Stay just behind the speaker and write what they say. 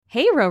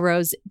Hey,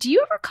 Roros, do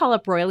you ever call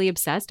up Royally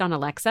Obsessed on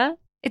Alexa?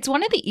 It's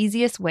one of the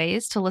easiest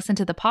ways to listen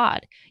to the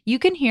pod. You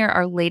can hear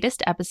our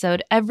latest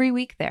episode every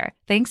week there,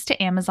 thanks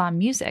to Amazon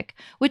Music,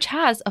 which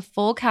has a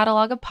full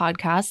catalog of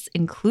podcasts,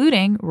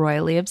 including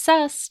Royally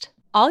Obsessed.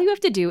 All you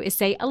have to do is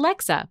say,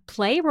 Alexa,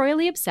 play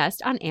Royally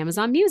Obsessed on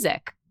Amazon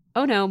Music.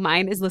 Oh no,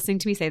 mine is listening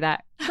to me say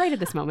that right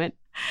at this moment.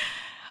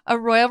 A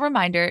royal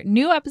reminder,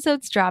 new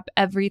episodes drop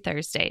every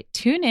Thursday.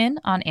 Tune in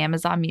on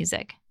Amazon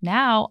Music.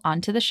 Now, on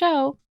to the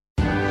show.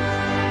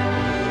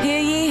 Hear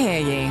ye, hear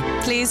ye.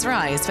 Please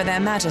rise for their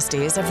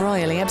majesties of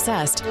Royally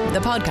Obsessed, the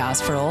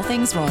podcast for all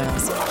things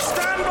royals.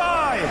 Stand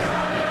by!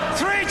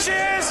 3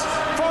 cheers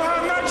for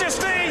Her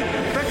Majesty,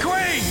 the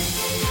Queen!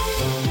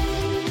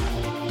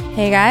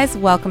 Hey guys,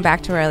 welcome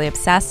back to Royally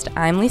Obsessed.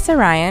 I'm Lisa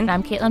Ryan.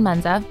 I'm Caitlin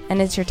Menza.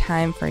 And it's your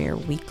time for your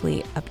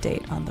weekly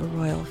update on the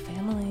royal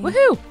family.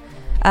 Woohoo!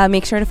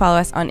 Make sure to follow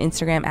us on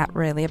Instagram at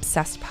Royally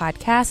Obsessed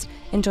Podcast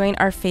and join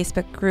our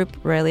Facebook group,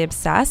 Royally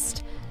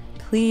Obsessed.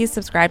 Please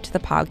subscribe to the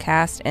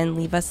podcast and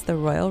leave us the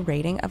royal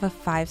rating of a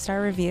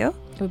 5-star review.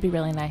 It would be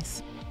really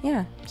nice.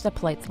 Yeah. Just a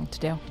polite thing to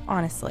do.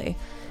 Honestly.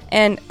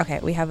 And, okay,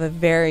 we have a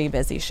very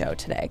busy show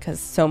today because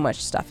so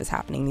much stuff is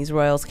happening. These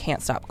royals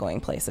can't stop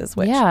going places,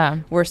 which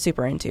we're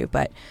super into.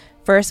 But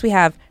first we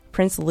have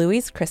Prince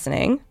Louis's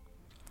christening.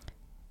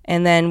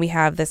 And then we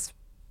have this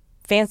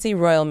fancy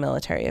royal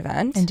military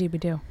event. Indeed we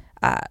do.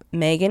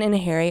 Meghan and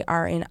Harry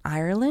are in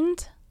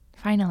Ireland.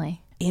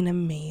 Finally. In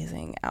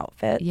amazing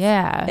outfits.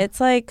 Yeah. It's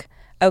like...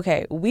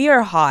 Okay, we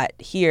are hot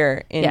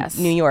here in Yes.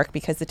 New York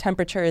because the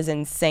temperature is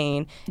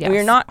insane. Yes. And we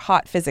are not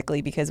hot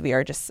physically because we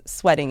are just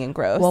sweating and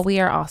gross. Well, we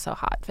are also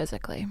hot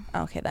physically.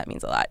 Okay, that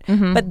means a lot.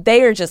 Mm-hmm. But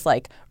they are just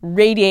like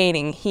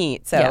radiating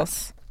heat. So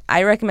Yes.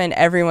 I recommend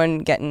everyone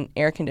getting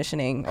air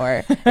conditioning,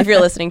 or if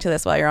you're listening to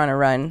this while you're on a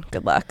run,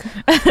 good luck.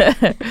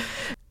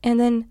 And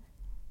then,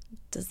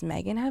 does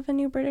Meghan have a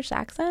new British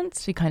accent?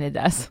 She kind of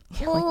does.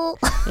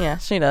 Yeah,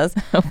 she does.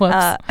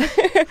 Whoops.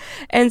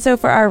 And so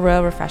for our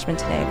royal refreshment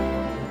today,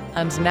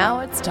 And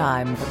now it's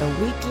time for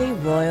the weekly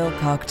royal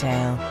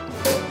cocktail.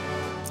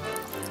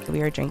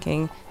 we are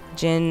drinking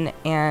gin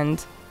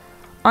and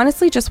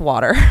honestly just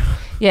water.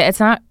 Yeah, it's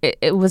not,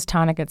 it was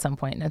tonic at some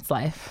point in its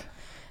life.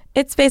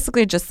 It's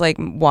basically just like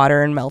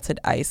water and melted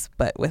ice,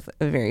 but with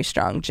a very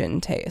strong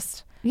gin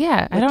taste.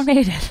 Yeah, I don't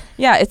hate it.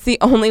 Yeah, it's the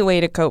only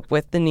way to cope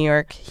with the New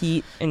York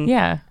heat. And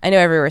Yeah. I know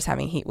everywhere's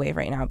having a heat wave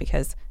right now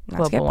because not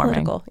to Global get warming.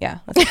 political. Yeah,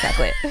 that's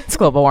exactly it. It's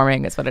global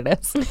warming is what it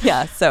is.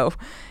 Yeah, so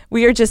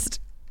we are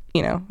just,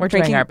 We're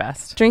doing our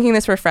best. Drinking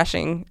this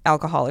refreshing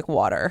alcoholic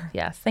water.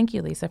 Yes. Thank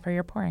you, Lisa, for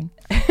your pouring.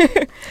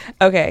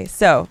 Okay,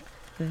 so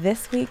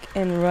this week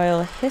in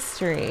royal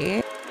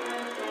history.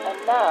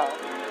 And now,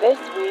 this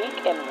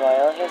week in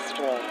royal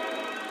history.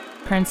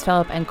 Prince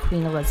Philip and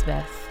Queen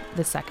Elizabeth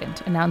II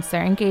announced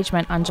their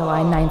engagement on July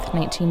 9th,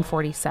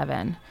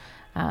 1947.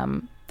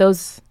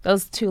 Those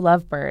two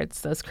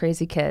lovebirds, those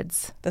crazy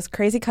kids, Those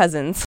crazy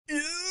cousins.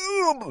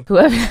 who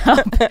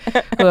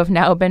have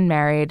now been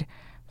married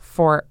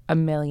for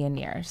 1,000,000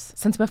 years,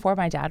 since before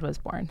my dad was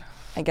born.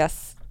 I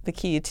guess the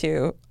key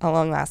to a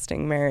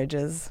long-lasting marriage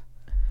is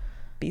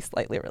be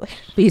slightly related.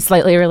 Be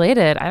slightly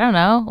related. I don't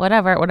know.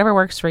 Whatever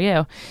works for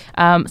you.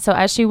 So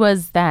as she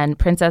was then,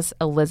 Princess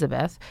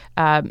Elizabeth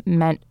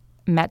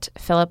met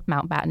Philip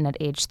Mountbatten at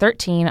age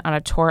 13 on a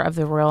tour of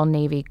the Royal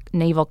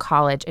Naval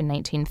College in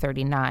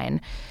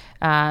 1939.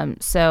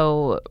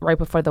 So right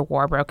before the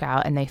war broke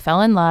out, and they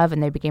fell in love,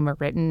 and they began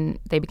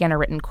a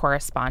written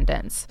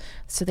correspondence.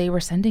 So they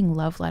were sending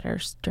love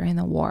letters during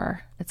the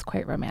war. It's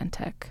quite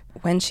romantic.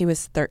 When she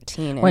was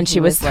 13 and When she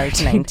was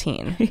like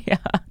 19. Yeah.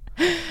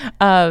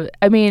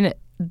 I mean,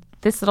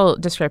 this little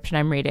description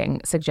I'm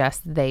reading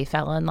suggests they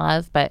fell in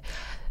love, but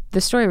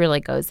the story really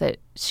goes that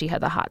she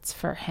had the hots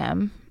for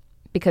him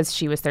because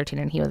she was 13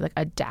 and he was like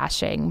a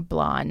dashing,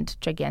 blonde,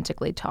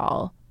 gigantically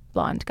tall,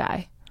 blonde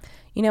guy.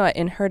 You know what?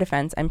 In her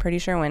defense, I'm pretty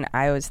sure when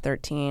I was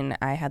 13,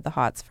 I had the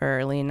hots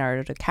for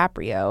Leonardo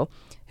DiCaprio,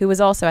 who was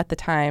also at the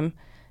time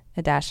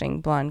a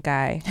dashing blonde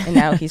guy. And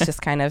now he's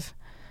just kind of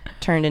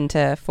turned into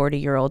a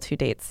 40-year-old who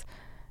dates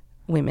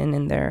women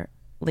in their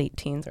late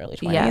teens, early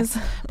 20s. Yes,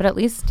 but at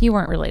least you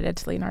weren't related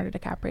to Leonardo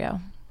DiCaprio.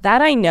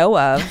 That I know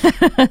of.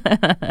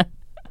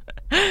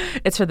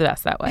 It's for the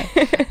best that way.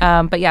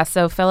 But yeah,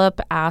 so Philip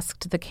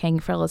asked the king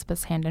for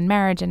Elizabeth's hand in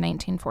marriage in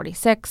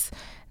 1946.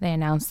 They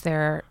announced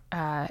their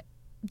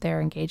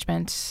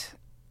engagement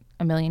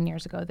 1,000,000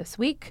 years ago this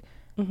week,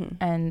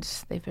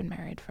 and they've been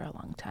married for a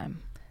long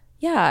time.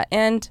 Yeah,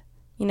 and,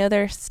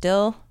 they're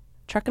still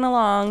trucking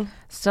along.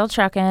 Still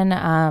trucking.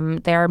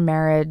 Their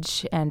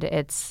marriage and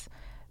its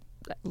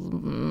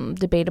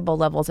debatable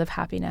levels of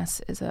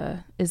happiness is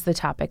the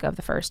topic of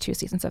the first 2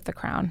 seasons of The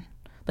Crown,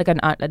 like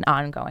an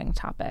ongoing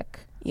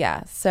topic.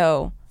 Yeah,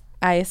 so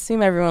I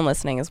assume everyone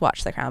listening has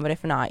watched The Crown, but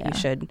if not, you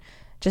should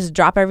just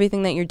drop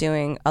everything that you're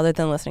doing other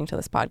than listening to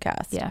this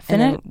podcast. Yeah,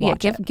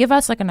 give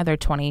us like another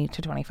 20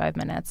 to 25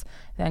 minutes,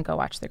 then go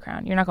watch The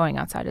Crown. You're not going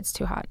outside. It's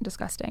too hot and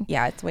disgusting.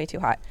 Yeah, it's way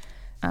too hot.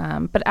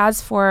 But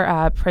as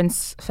for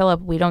Prince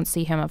Philip, we don't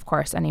see him, of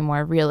course,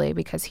 anymore, really,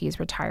 because he's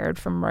retired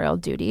from royal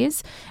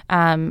duties.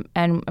 And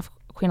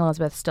Queen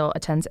Elizabeth still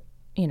attends,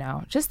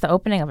 just the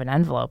opening of an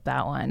envelope,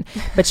 that one.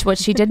 But what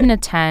she didn't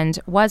attend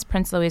was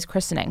Prince Louis's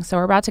christening. So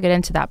we're about to get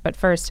into that. But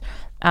first,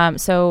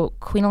 so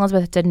Queen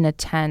Elizabeth didn't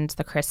attend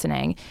the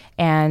christening.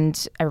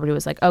 And everybody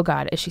was like, oh,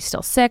 God, is she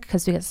still sick?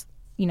 Because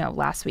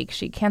last week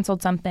she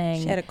canceled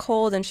something. She had a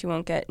cold and she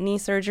won't get knee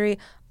surgery.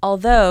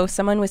 Although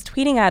someone was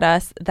tweeting at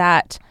us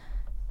that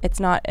it's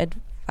not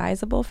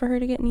advisable for her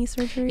to get knee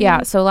surgery.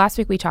 Yeah. So last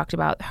week we talked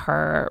about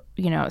her,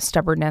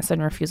 stubbornness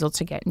and refusal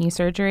to get knee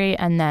surgery.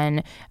 And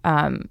then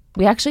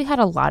we actually had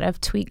a lot of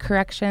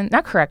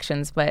not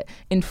corrections, but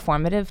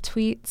informative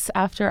tweets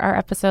after our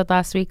episode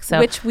last week. So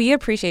which we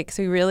appreciate because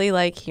we really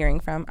like hearing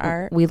from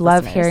our We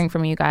love hearing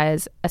from you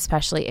guys,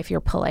 especially if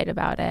you're polite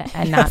about it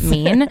and not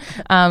mean.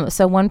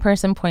 So one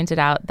person pointed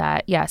out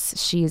that,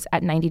 yes, she's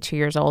at 92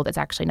 years old. It's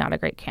actually not a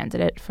great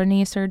candidate for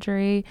knee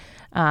surgery.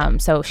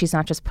 So she's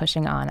not just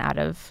pushing on out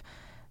of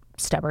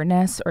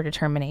stubbornness or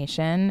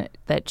determination,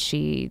 that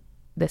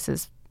this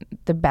is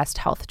the best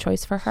health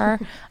choice for her.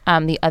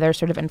 The other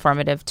sort of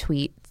informative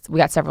tweets, we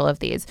got several of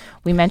these.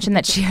 We mentioned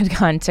that she had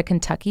gone to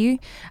Kentucky.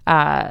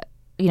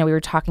 We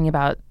were talking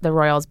about the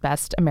royals'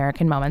 best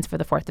American moments for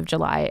the 4th of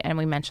July, and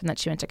we mentioned that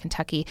she went to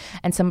Kentucky,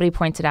 and somebody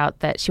pointed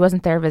out that she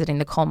wasn't there visiting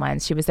the coal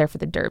mines. She was there for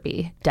the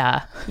Derby. Duh.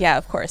 Yeah,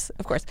 of course.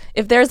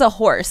 If there's a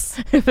horse,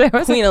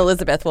 Queen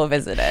Elizabeth will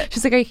visit it.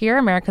 She's like, I hear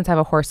Americans have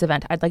a horse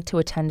event. I'd like to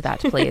attend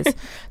that, please.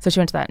 So she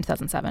went to that in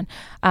 2007.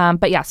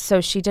 But yeah, so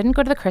she didn't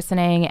go to the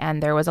christening,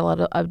 and there was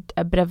a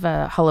bit of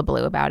a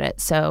hullabaloo about it.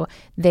 So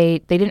they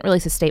didn't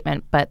release a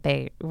statement, but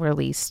they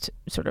released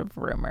sort of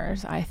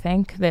rumors, I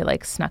think. They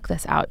snuck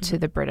this out to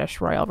the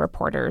British royal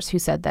reporters, who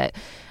said that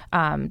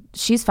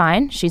she's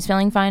fine. She's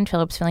feeling fine.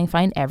 Philip's feeling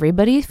fine.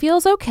 Everybody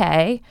feels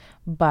okay.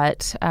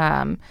 But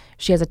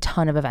she has a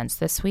ton of events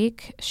this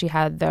week. She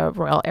had the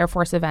Royal Air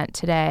Force event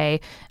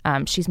today.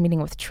 She's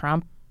meeting with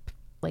Trump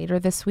later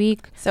this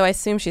week. So I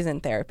assume she's in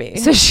therapy.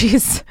 So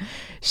she's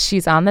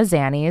on the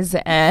Xannies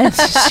and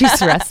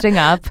she's resting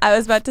up. I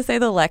was about to say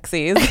the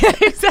Lexies.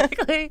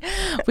 Exactly.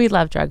 We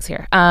love drugs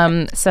here.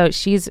 So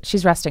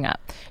she's resting up.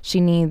 She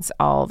needs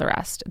all the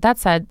rest. That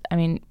said, I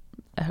mean,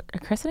 a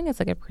christening is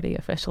a pretty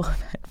official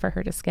event for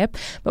her to skip,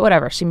 but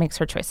whatever, she makes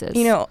her choices.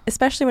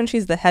 Especially when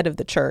she's the head of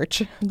the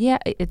church. Yeah,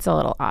 it's a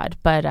little odd,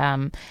 but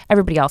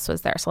everybody else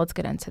was there, so let's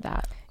get into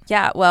that.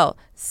 Yeah, well,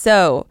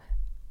 so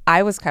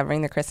I was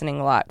covering the christening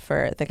a lot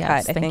for the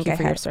Yes, cut. thank you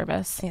for your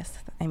service. Yes,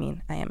 I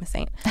mean, I am a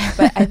saint.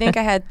 But I think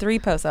I had 3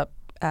 posts up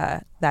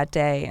that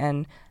day,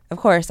 and of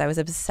course, I was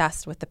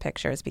obsessed with the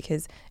pictures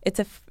because it's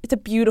a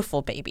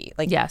beautiful baby.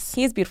 Yes,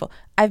 he is beautiful.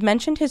 I've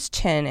mentioned his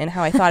chin and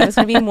how I thought it was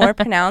going to be more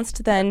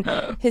pronounced than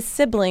his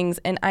siblings,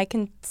 and I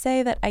can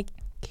say that I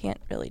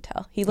can't really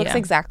tell. He looks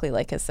exactly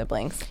like his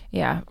siblings.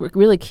 Yeah,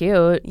 really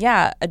cute.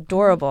 Yeah,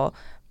 adorable.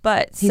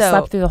 But he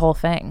slept through the whole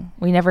thing.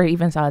 We never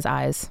even saw his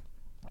eyes.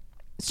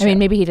 I mean,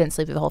 maybe he didn't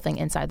sleep through the whole thing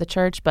inside the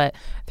church, but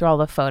through all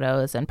the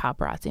photos and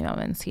paparazzi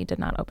moments, he did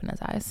not open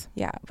his eyes.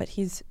 Yeah, but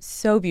he's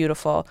so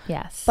beautiful.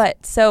 Yes.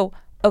 But so,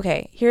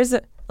 okay, here's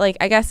I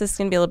guess this is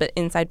going to be a little bit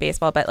inside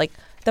baseball, but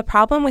the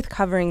problem with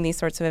covering these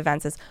sorts of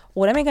events is,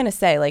 what am I going to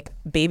say?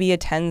 Baby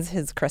attends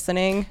his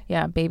christening.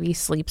 Yeah, baby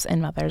sleeps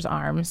in mother's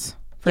arms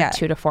for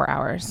 2 to 4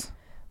 hours.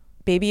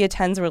 Baby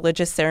attends a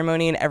religious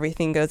ceremony and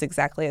everything goes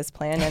exactly as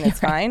planned and it's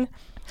fine.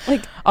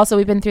 Also,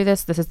 we've been through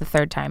this. This is the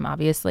 3rd time,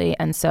 obviously.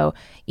 And so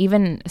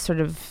even sort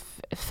of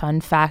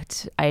fun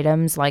fact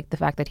items like the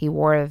fact that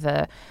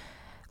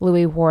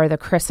Louis wore the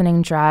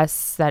christening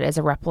dress that is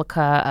a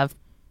replica of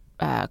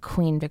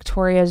Queen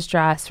Victoria's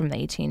dress from the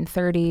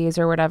 1830s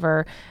or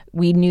whatever.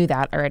 We knew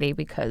that already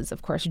because,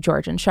 of course,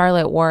 George and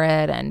Charlotte wore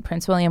it and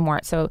Prince William wore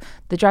it. So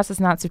the dress is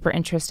not super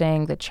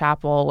interesting. The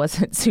chapel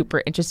wasn't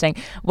super interesting.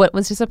 What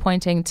was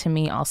disappointing to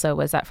me also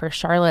was that for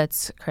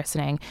Charlotte's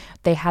christening,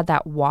 they had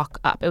that walk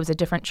up. It was a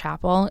different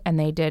chapel, and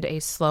they did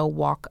a slow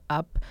walk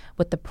up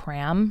with the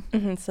pram.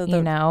 Mm-hmm, so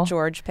the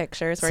George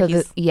pictures where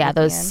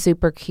those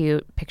super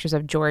cute pictures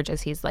of George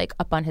as he's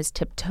up on his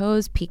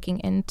tiptoes peeking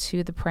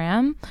into the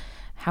pram.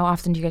 How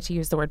often do you get to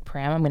use the word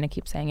pram? I'm going to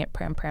keep saying it,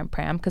 pram, pram,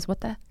 pram, because what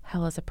the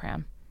hell is a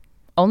pram?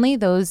 Only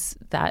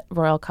that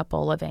royal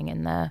couple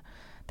living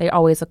they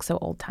always look so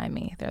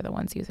old-timey. They're the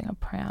ones using a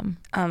pram.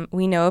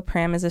 We know a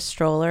pram is a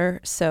stroller,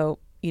 so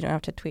you don't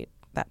have to tweet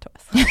that to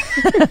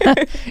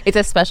us. It's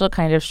a special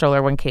kind of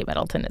stroller when Kate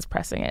Middleton is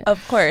pressing it.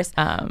 Of course.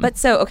 But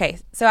so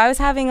I was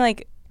having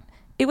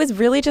it was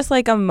really just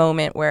a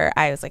moment where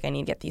I was I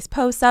need to get these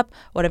posts up.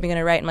 What am I going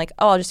to write? I'm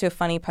I'll just do a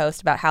funny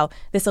post about how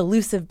this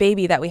elusive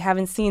baby that we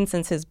haven't seen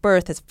since his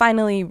birth has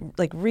finally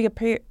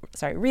reappeared.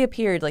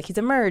 He's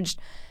emerged.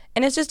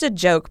 And it's just a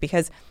joke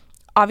because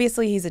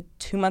obviously he's a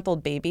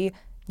 2-month-old baby.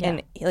 Yeah.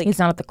 And he's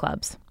not at the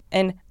clubs.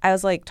 And I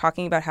was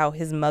talking about how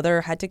his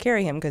mother had to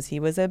carry him because he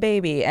was a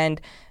baby. And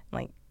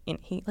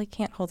he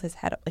can't hold his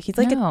head up. He's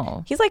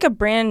a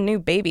brand new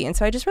baby. And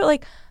so I just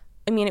wrote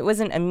I mean, it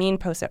wasn't a mean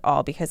post at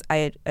all because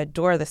I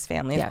adore this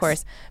family, of Yes.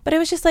 course. But it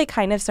was just like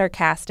kind of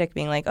sarcastic,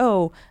 being like,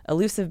 oh,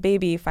 elusive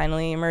baby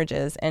finally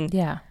emerges. And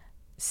Yeah.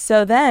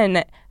 so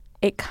then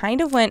it kind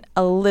of went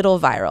a little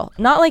viral.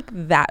 Not like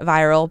that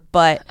viral,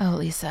 but Oh,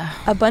 Lisa.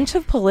 a bunch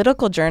of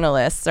political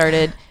journalists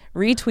started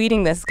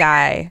retweeting this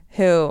guy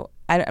who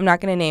I'm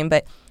not going to name,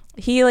 but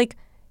he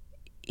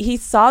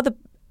saw the,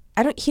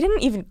 he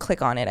didn't even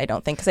click on it, I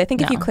don't think, because I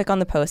think if you No. click on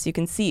the post, you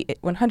can see it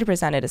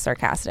 100% it is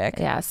sarcastic.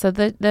 Yeah. So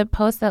the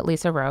post that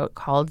Lisa wrote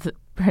called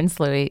Prince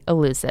Louis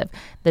elusive.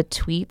 The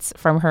tweets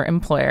from her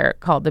employer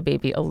called the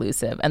baby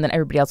elusive. And then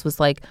everybody else was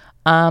like,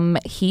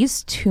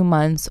 he's 2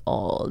 months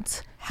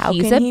old. How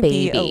He's can a he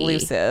baby. be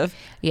elusive?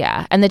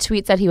 Yeah. And the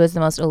tweet said he was the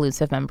most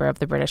elusive member of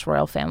the British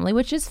royal family,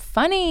 which is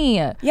funny.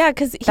 Yeah,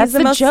 because he's That's the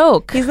the most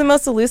joke. He's the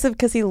most elusive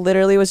because he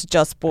literally was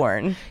just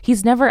born.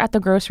 He's never at the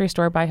grocery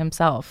store by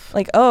himself.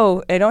 Like,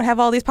 oh, I don't have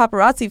all these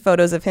paparazzi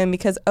photos of him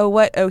because, oh,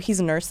 what? Oh,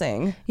 he's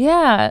nursing.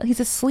 Yeah. He's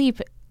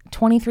asleep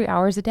 23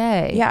 hours a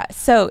day. Yeah,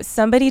 so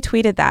somebody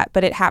tweeted that,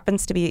 but it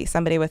happens to be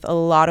somebody with a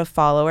lot of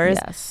followers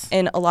Yes.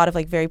 and a lot of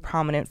like very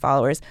prominent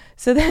followers.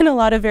 So then a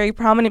lot of very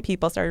prominent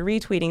people started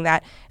retweeting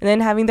that and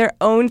then having their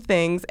own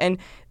things, and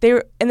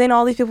then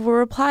all these people were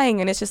replying,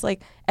 and it's just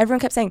like everyone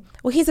kept saying,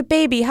 well, he's a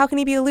baby, how can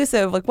he be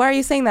elusive? Like, why are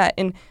you saying that?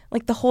 And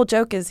like the whole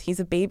joke is he's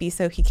a baby,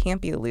 so he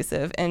can't be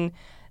elusive. And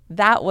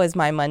that was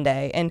my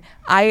Monday. And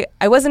I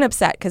wasn't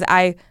upset because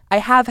I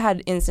have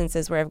had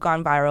instances where I've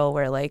gone viral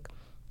where like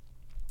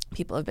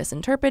people have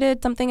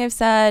misinterpreted something I've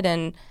said,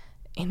 and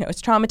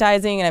it's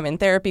traumatizing, and I'm in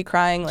therapy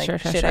crying like, Sure,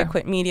 should I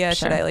quit media?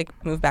 Should Sure. I like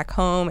move back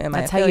home? Am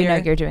That's I a how you failure?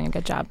 know you're doing a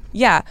good job.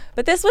 Yeah,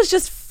 but this was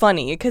just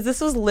funny because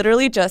this was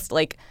literally just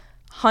like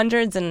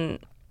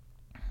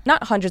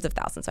not hundreds of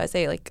thousands, so I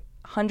say like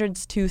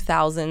hundreds to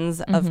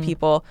thousands of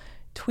people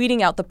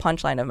tweeting out the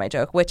punchline of my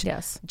joke, which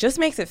Yes. just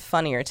makes it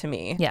funnier to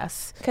me.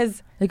 Yes.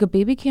 Because Like a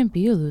baby can't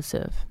be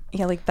elusive.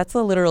 yeah, like that's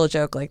a literal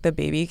joke. Like the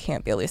baby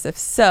can't be elusive.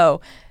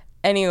 So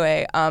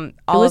anyway, It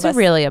all was of a us.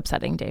 really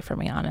upsetting day for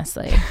me,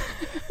 honestly,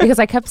 because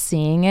I kept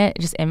seeing it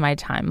just in my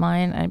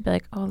timeline. And I'd be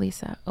like, oh,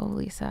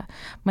 Lisa,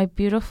 my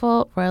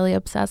beautiful, royally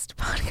obsessed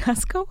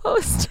podcast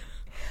co-host.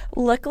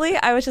 Luckily,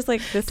 I was just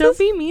like, this Don't is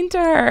be mean to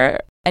her.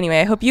 Anyway,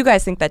 I hope you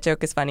guys think that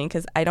joke is funny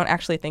because I don't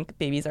actually think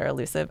babies are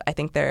elusive. I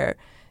think they're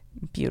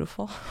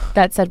beautiful.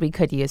 That said, we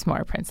could use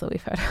more Prince Louis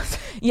photos.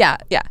 Yeah.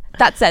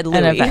 That said,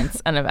 Louis.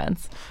 and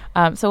events.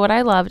 So what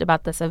I loved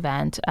about this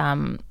event,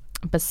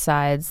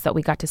 besides that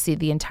we got to see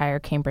the entire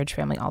Cambridge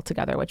family all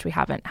together, which we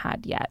haven't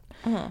had yet,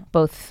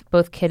 both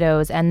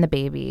kiddos and the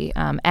baby,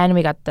 and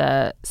we got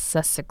the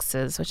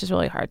Sussexes, which is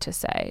really hard to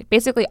say.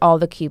 Basically, all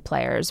the key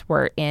players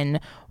were in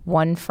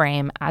one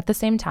frame at the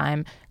same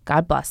time.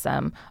 God bless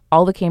them.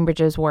 All the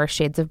Cambridges wore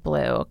shades of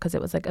blue because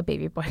it was like a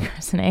baby boy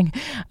christening,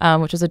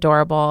 which was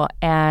adorable.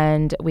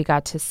 And we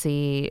got to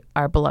see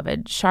our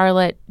beloved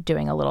Charlotte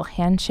doing a little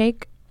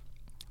handshake.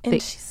 And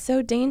she's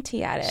so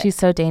dainty at it. She's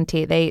so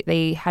dainty.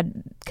 They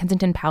had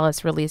Kensington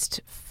Palace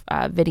released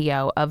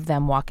video of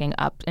them walking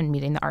up and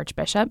meeting the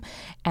Archbishop,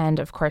 and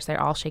of course they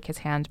all shake his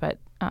hand. But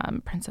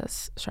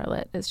Princess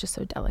Charlotte is just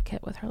so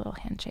delicate with her little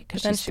handshake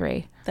because she's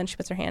 3. Then she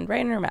puts her hand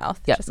right in her mouth.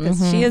 Yep. Just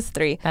because she is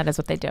 3. That is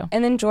what they do.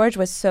 And then George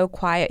was so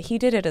quiet. He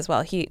did it as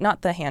well. He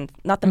not the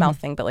mouth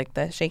thing, but like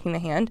the shaking the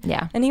hand.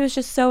 Yeah. And he was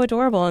just so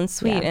adorable and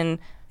sweet, Yeah. and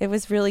it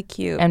was really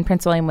cute. And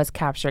Prince William was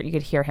captured. You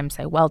could hear him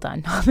say, "Well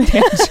done" on the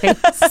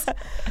handshakes.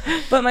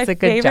 But my It's a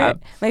good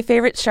job. my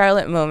favorite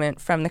Charlotte moment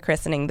from the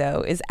christening,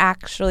 though, is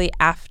actually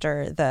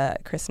after the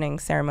christening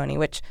ceremony,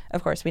 which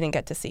of course we didn't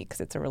get to see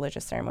because it's a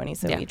religious ceremony.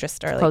 So we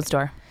just are like Closed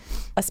door.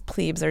 us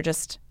plebes are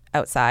just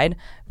outside.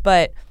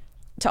 But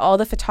to all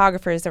the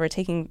photographers that were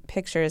taking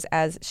pictures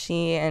as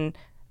she and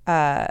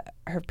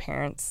her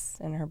parents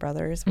and her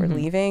brothers were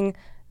leaving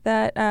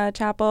that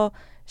chapel,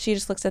 she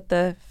just looks at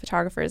the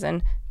photographers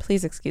and,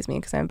 please excuse me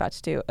because I'm about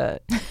to do a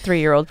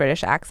 3-year-old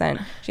British accent.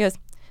 She goes,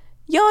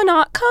 "You're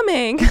not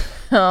coming."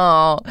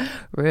 Oh,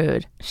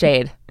 rude.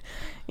 Shade.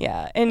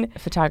 Yeah. And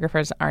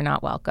Photographers are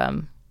not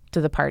welcome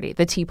to the party,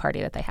 the tea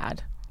party that they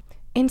had.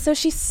 so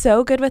she's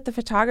so good with the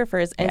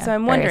photographers. And Yeah, so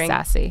I'm very wondering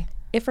sassy.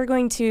 if we're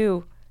going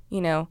to,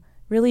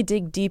 really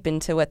dig deep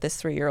into what this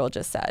 3-year-old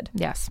just said.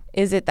 Yes.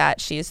 Is it that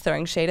she is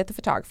throwing shade at the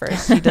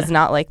photographers? She does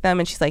not like them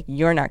and she's like,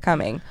 "You're not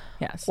coming."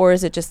 Yes. Or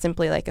is it just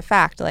simply like a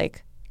fact,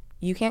 like,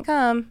 you can't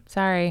come?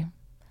 Sorry.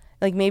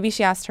 Like maybe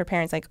she asked her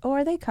parents, like, "Oh,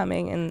 are they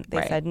coming?" And they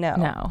Right. said no.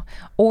 No.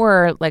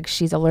 Or like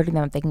she's alerting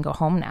them that they can go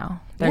home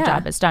now. Their Yeah.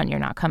 job is done. You're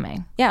not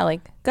coming. Yeah,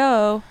 like,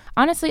 go.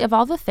 Honestly, of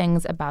all the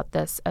things about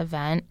this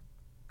event,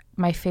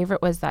 my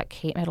favorite was that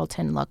Kate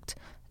Middleton looked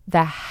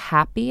the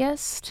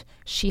happiest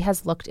she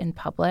has looked in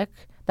public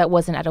that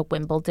wasn't at a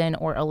Wimbledon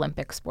or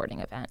Olympic sporting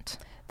event.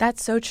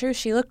 That's so true.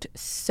 She looked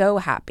so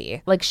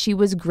happy. Like she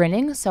was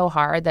grinning so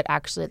hard that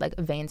actually like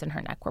veins in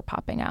her neck were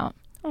popping out.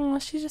 Oh,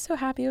 she's just so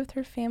happy with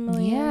her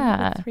family.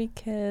 Yeah. With 3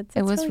 kids. It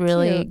It's was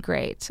really cute.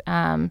 great.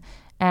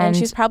 And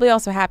she's probably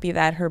also happy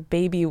that her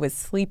baby was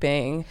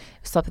sleeping.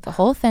 Slept with the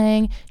whole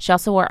thing. She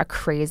also wore a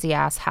crazy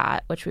ass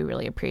hat, which we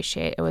really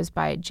appreciate. It was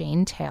by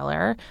Jane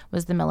Taylor,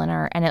 was the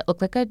milliner, and it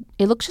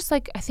looked just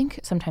like, I think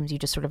sometimes you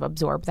just sort of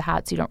absorb the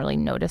hats, you don't really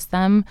notice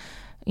them.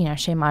 You know,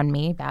 shame on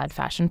me, bad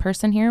fashion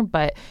person here,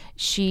 but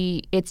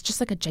it's just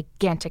like a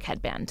gigantic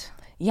headband.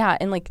 Yeah,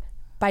 and like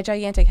by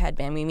gigantic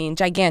headband, we mean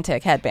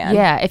gigantic headband.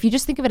 Yeah, if you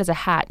just think of it as a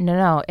hat,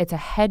 no, it's a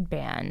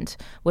headband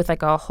with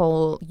like a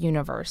whole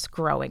universe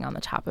growing on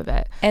the top of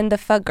it. And the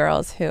Fug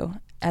Girls, who,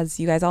 as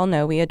you guys all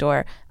know, we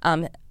adore,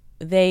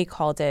 they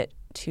called it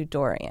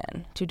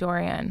Tudorian.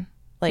 Tudorian.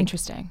 Like,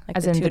 interesting. Like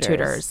as the in Tudors. the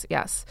Tudors,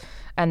 yes.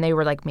 And they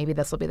were like, maybe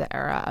this will be the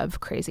era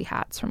of crazy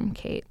hats from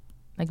Kate.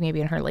 Like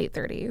maybe in her late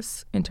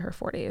 30s into her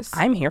 40s.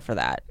 I'm here for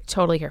that.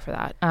 Totally here for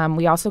that.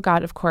 We also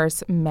got, of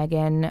course,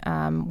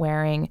 Meghan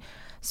wearing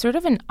sort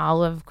of an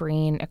olive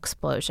green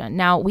explosion.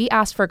 Now, we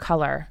asked for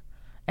color,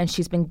 and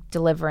she's been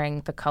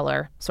delivering the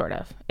color, sort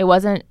of. It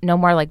wasn't no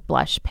more like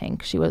blush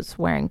pink. She was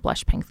wearing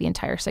blush pink the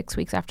entire 6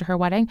 weeks after her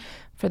wedding.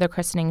 For the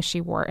christening,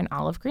 she wore an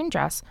olive green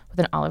dress with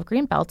an olive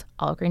green belt,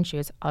 olive green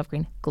shoes, olive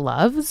green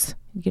gloves.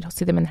 You can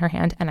see them in her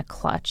hand, and a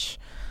clutch,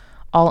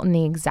 all in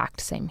the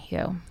exact same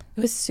hue. It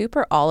was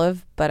super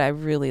olive, but I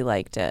really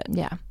liked it.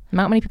 Yeah.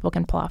 Not many people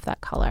can pull off that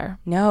color.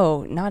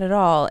 No, not at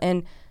all.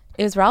 And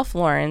it was Ralph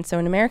Lauren, so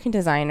an American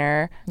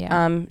designer.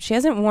 Yeah. She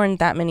hasn't worn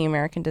that many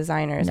American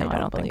designers, No, I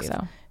don't think believe.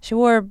 so. She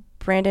wore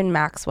Brandon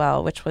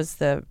Maxwell, which was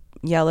the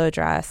yellow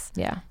dress.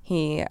 Yeah.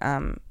 He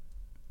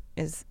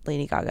is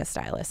Lady Gaga's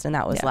stylist, and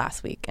that was Yeah.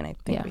 last week, and I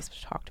think Yeah. we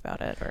talked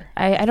about it. Or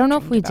I don't know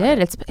if we dreamed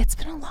did. about It's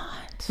been a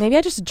lot. maybe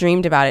I just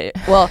dreamed about it.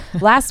 Well,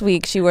 last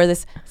week she wore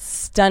this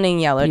stunning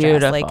yellow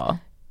dress. Like,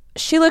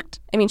 she looked,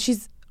 I mean,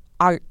 she's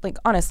like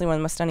honestly one of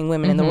the most stunning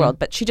women in the world,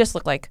 but she just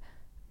looked like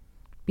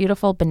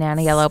Beautiful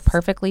banana yellow,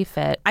 perfectly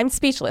fit. I'm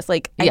speechless.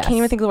 Like, I Yes. can't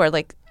even think of the word.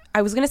 Like,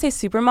 I was going to say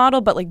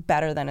supermodel, but like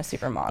better than a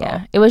supermodel.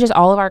 Yeah. It was just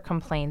all of our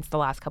complaints the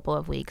last couple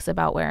of weeks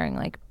about wearing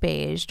like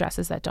beige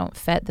dresses that don't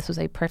fit. This was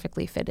a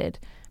perfectly fitted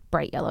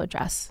bright yellow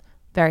dress.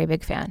 Very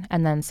big fan.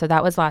 And then, so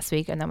that was last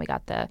week. And then we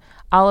got the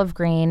olive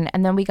green.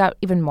 And then we got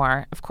even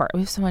more, of course.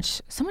 We have so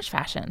much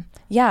fashion.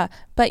 Yeah.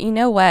 But you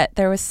know what?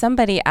 There was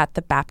somebody at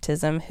the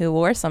baptism who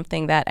wore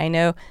something that I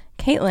know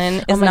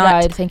Caitlin is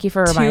not Thank you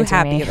for too reminding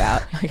happy me.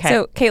 about. Okay.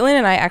 So Caitlin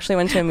and I actually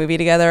went to a movie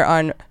together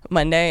on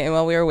Monday. And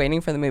while we were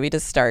waiting for the movie to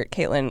start,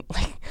 Caitlin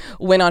like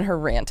went on her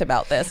rant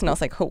about this. And I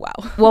was like, oh,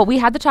 wow. Well, we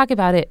had to talk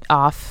about it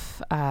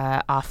off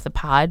the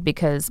pod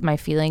because my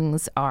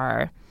feelings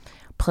are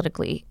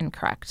politically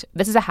incorrect.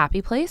 This is a happy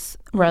place.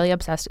 Royally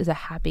Obsessed is a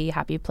happy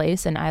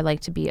place, and I like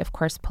to be, of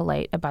course,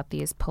 polite about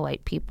these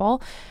polite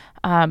people.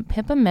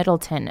 Pippa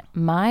Middleton,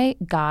 my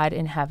God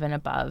in heaven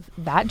above,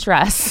 that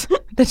dress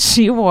that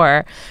she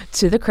wore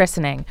to the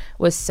christening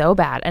was so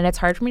bad, and it's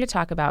hard for me to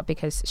talk about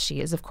because she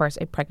is, of course,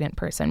 a pregnant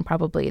person,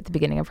 probably at the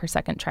beginning of her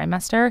second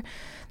trimester.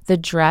 The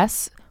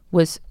dress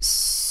was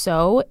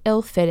so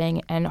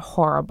ill-fitting and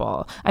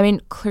horrible. I mean,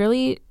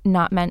 clearly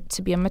not meant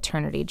to be a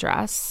maternity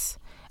dress.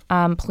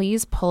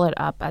 Please pull it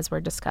up as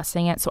we're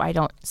discussing it so I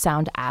don't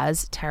sound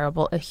as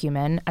terrible a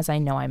human as I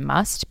know I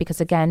must, because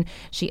again,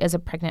 she is a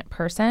pregnant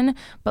person,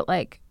 but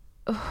like,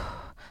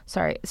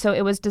 sorry. So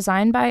it was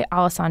designed by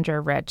Alessandra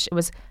Rich. It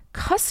was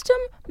custom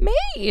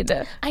made.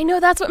 I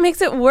know, that's what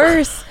makes it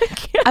worse.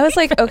 I was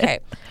like, okay,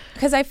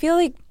 because I feel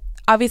like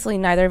obviously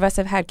neither of us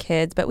have had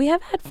kids, but we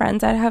have had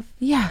friends that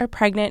are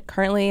pregnant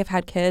currently, have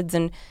had kids.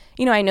 And,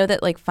 you know, I know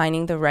that like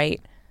finding the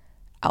right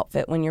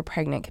outfit when you're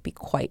pregnant can be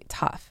quite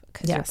tough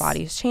because your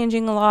body's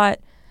changing a lot.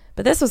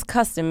 But this was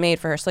custom made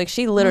for her. So like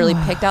she literally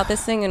picked out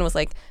this thing and was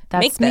like,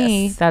 That's make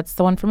me. this. That's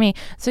the one for me.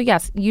 So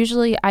yes,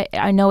 usually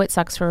I know it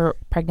sucks for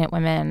pregnant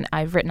women.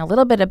 I've written a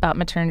little bit about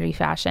maternity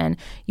fashion.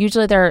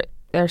 Usually they're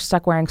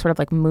stuck wearing sort of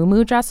like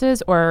muumuu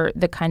dresses or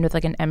the kind with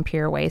like an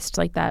empire waist,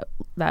 like that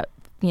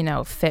you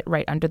know, fit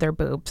right under their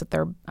boobs that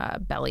their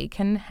belly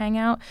can hang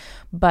out.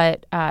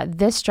 But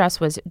this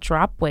dress was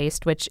drop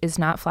waist, which is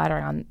not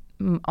flattering on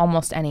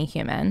almost any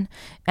human.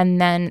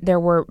 And then there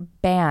were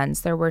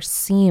bands, there were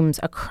seams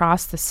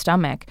across the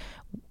stomach,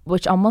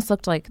 which almost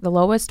looked like, the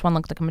lowest one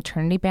looked like a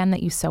maternity band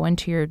that you sew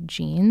into your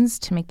jeans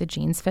to make the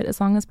jeans fit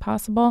as long as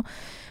possible.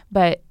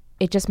 But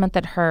it just meant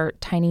that her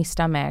tiny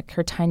stomach,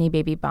 her tiny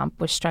baby bump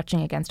was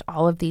stretching against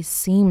all of these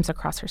seams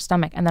across her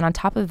stomach. And then on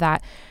top of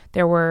that,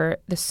 the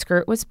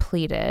skirt was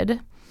pleated.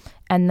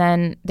 And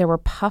then there were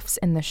puffs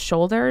in the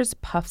shoulders,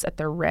 puffs at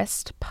the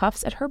wrist,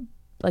 puffs at her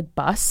like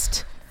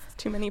bust.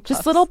 Too many puffs.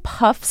 Just little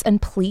puffs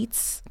and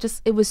pleats.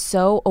 Just, it was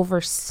so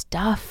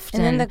overstuffed.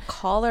 And then the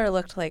collar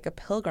looked like a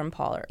pilgrim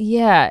collar.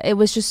 Yeah, it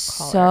was just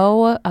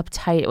so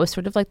uptight. It was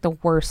sort of like the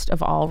worst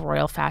of all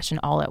royal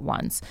fashion all at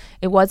once.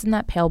 It was in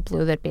that pale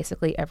blue that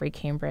basically every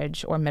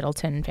Cambridge or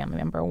Middleton family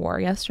member wore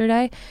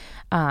yesterday.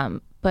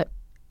 But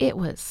it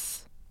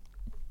was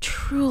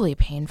truly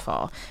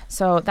painful.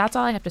 So that's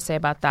all I have to say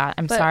about that.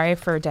 I'm sorry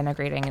for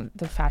denigrating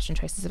the fashion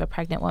choices of a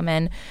pregnant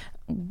woman.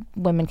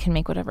 Women can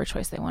make whatever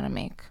choice they want to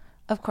make.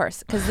 Of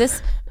course, because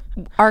this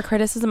Our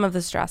criticism of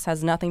this dress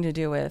has nothing to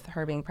do with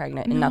her being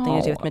pregnant and nothing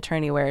to do with No.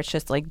 maternity wear. It's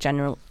just like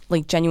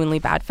genuinely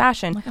bad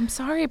fashion. Like, I'm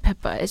sorry,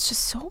 Pippa. It's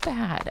just so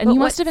bad. And But you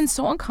must have been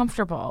so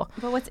uncomfortable.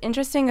 But what's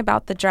interesting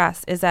about the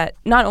dress is that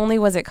not only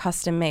was it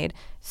custom made,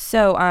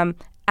 so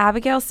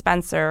Abigail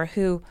Spencer,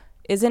 who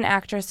is an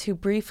actress who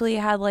briefly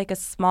had like a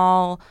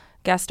small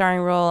guest starring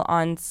role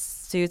on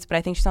Suits, but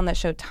I think she's on that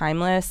show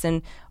Timeless,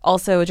 and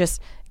also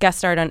just guest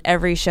starred on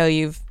every show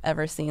you've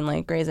ever seen,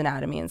 like Grey's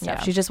Anatomy and stuff.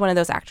 Yeah. She's just one of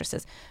those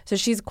actresses. So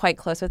she's quite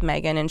close with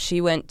Meghan, and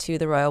she went to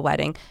the royal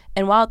wedding.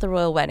 And while at the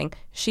royal wedding,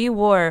 she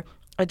wore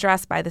a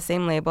dress by the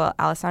same label,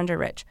 Alessandra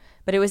Rich,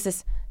 but it was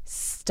this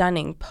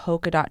stunning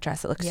polka dot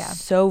dress. It looked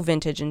so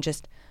vintage and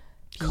just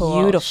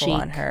Cool, beautiful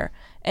chic. on her.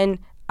 And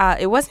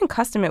it wasn't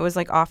custom. It was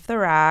like off the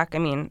rack. I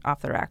mean, off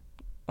the rack,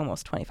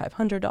 almost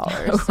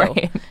 $2,500. So,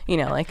 Right. you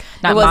know, like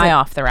Not it wasn't, my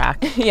off the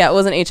rack. yeah, it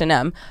wasn't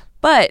H&M.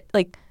 But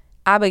like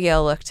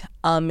Abigail looked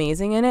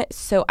amazing in it.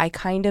 So I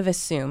kind of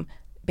assume,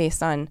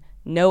 based on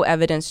no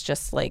evidence,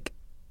 just like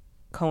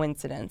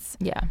coincidence,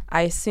 Yeah.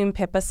 I assume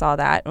Pippa saw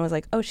that and was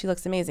like, oh, she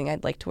looks amazing.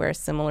 I'd like to wear a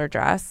similar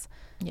dress.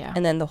 Yeah.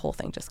 And then the whole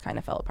thing just kind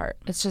of fell apart.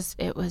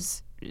 It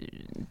was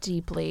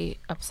deeply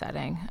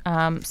upsetting.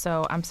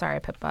 So I'm sorry,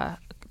 Pippa.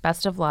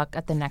 Best of luck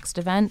at the next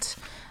event.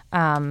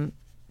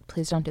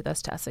 Please don't do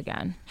this to us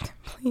again.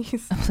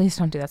 Please. Please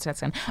don't do that to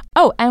us again.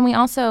 Oh, and we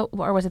also,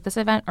 or was it this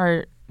event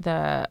or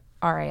the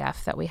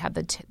RAF that we had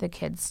the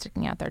kids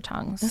sticking out their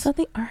tongues? That's not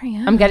the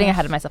REM. I'm getting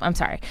ahead of myself. I'm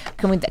sorry.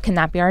 Can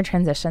that be our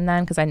transition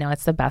then? Because I know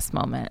it's the best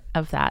moment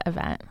of that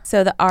event.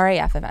 So the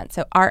RAF event.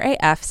 So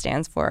RAF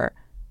stands for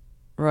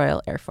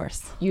Royal Air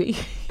Force. You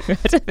had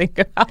to think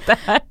about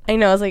that. I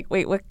know. I was like,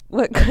 wait, what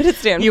could it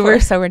stand You for? were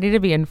so ready to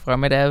be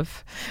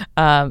informative.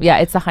 Yeah,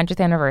 it's the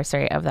 100th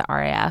anniversary of the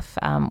RAF,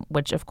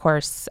 which, of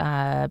course,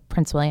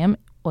 Prince William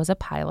was a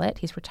pilot.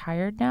 He's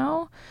retired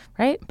now,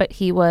 right? But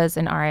he was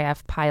an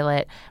RAF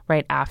pilot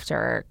right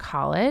after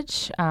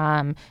college.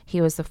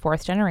 He was the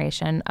fourth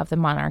generation of the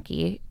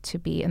monarchy to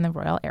be in the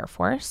Royal Air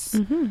Force.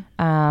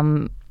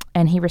 And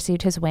he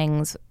received his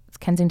wings.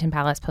 Kensington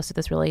Palace posted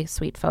this really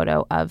sweet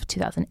photo of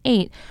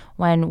 2008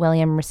 when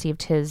William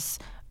received his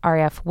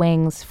RAF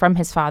wings from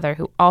his father,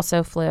 who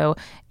also flew,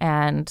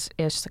 and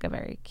it was just like a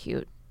very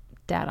cute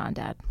dad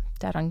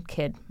on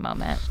kid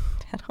moment.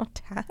 Dad on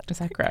dad. Is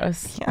that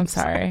gross? Yeah, I'm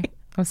sorry.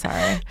 I'm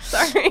sorry.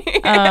 Sorry.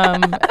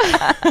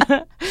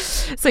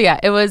 So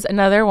yeah, it was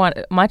another one,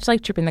 much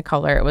like Trooping the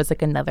Color, it was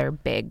like another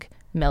big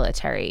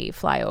military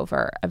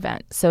flyover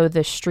event. So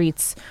the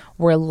streets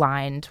were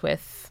lined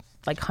with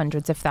like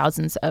hundreds of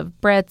thousands of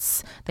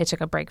Brits. They took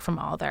a break from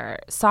all their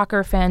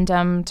soccer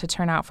fandom to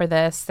turn out for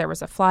this. There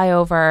was a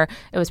flyover.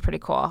 It was pretty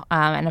cool.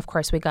 And of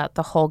course, we got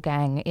the whole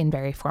gang in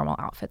very formal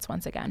outfits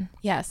once again.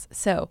 Yes.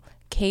 So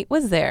Kate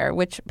was there,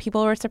 which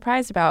people were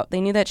surprised about.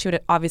 They knew that she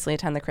would obviously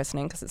attend the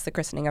christening because it's the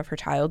christening of her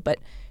child, but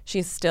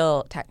she's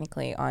still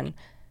technically on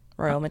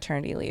royal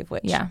maternity leave,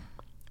 which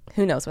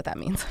who knows what that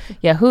means.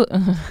 Yeah,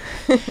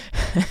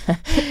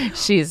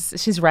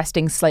 she's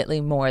resting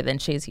slightly more than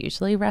she's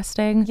usually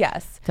resting.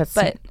 Yes.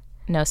 But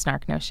no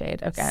snark, no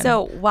shade. Okay.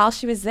 So while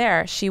she was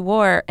there, she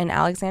wore an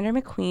Alexander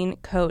McQueen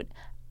coat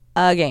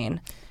again.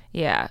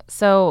 Yeah.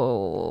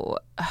 So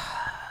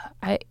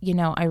I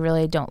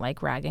really don't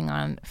like ragging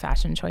on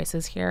fashion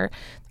choices here.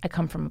 I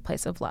come from a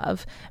place of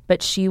love,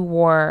 but she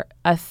wore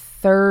a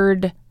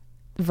third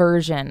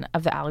version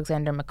of the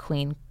Alexander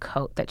McQueen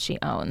coat that she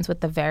owns with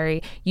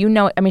the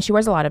she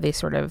wears a lot of these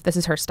sort of, this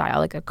is her style,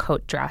 like a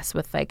coat dress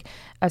with like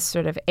a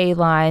sort of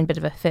A-line, bit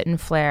of a fit and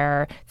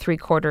flare,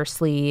 3/4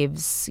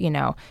 sleeves,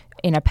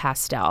 in a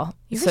pastel.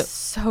 You're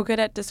so good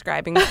at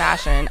describing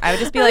fashion. I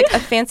would just be like a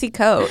fancy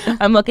coat.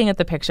 I'm looking at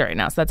the picture right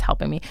now, so that's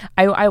helping me.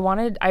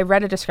 I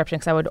read a description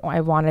because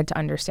I wanted to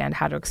understand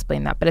how to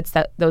explain that, but it's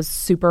those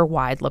super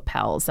wide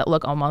lapels that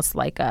look almost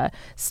like a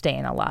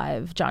Staying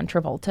Alive John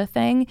Travolta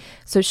thing.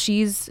 So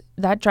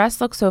that dress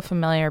looks so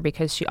familiar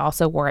because she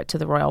also wore it to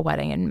the royal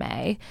wedding in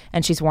May,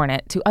 and she's worn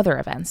it to other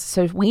events.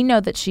 So we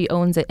know that she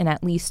owns it in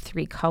at least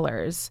 3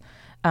 colors.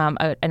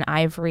 An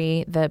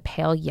ivory, the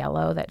pale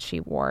yellow that she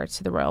wore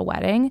to the royal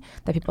wedding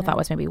that people thought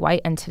was maybe white,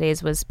 and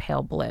today's was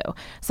pale blue.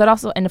 So it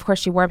also, and of course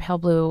she wore pale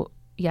blue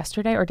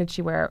yesterday, or did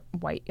she wear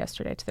white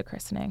yesterday to the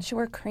christening? She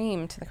wore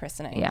cream to the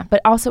christening. Yeah, but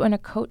also in a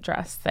coat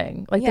dress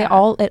thing. Like it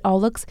all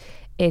looks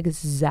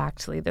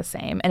exactly the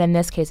same. And in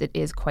this case, it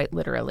is quite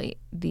literally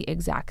the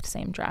exact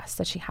same dress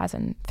that she has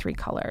in 3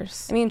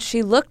 colors. I mean,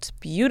 she looked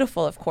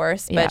beautiful, of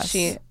course, but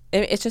Yes.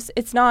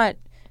 it's not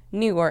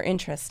new or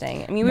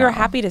interesting. I mean, we were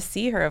happy to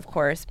see her, of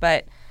course,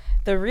 but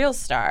the real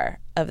star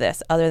of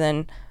this, other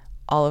than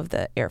all of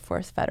the Air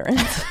Force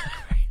veterans.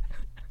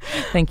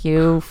 Thank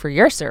you for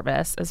your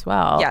service as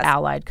well, Yes.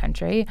 allied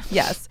country.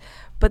 Yes.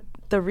 But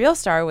the real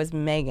star was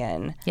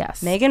Meghan.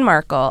 Yes. Meghan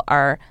Markle,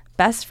 our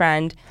best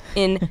friend,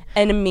 in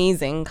an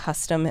amazing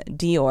custom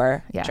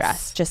Dior Yes.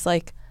 dress. Just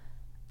like,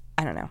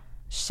 I don't know.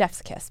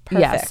 chef's kiss.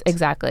 Perfect. Yes,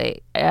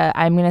 exactly.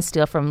 I'm going to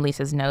steal from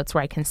Lisa's notes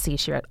where I can see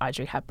she wrote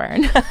Audrey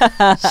Hepburn.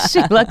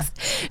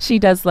 She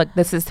does look,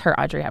 this is her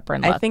Audrey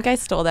Hepburn look. I think I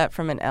stole that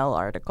from an Elle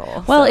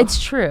article. Well, so.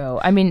 it's true.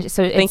 I mean,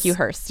 so Thank you,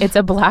 Hearst. It's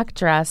a black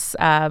dress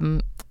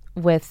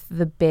with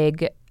the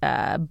big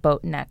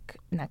boat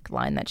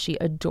neckline that she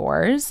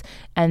adores.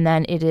 And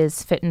then it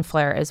is fit and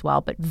flare as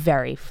well, but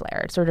very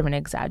flared, sort of an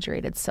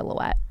exaggerated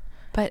silhouette.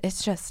 But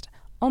it's just,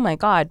 oh my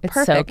God, It's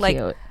perfect. so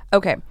cute.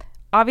 Okay,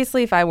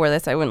 obviously if I wore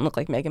this, I wouldn't look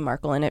like Meghan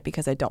Markle in it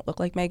because I don't look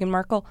like Meghan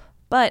Markle.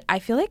 But I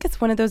feel like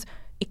it's one of those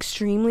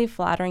extremely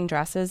flattering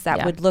dresses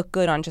that would look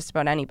good on just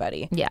about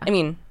anybody. Yeah. I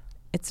mean,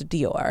 it's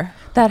Dior.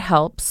 That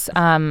helps.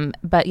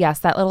 But yes,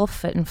 that little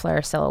fit and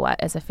flare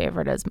silhouette is a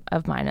favorite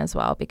of mine as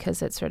well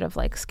because it sort of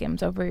like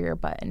skims over your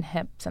butt and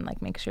hips and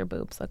like makes your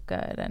boobs look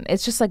good. And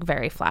it's just like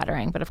very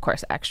flattering, but of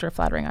course extra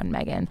flattering on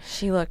Meghan.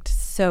 She looked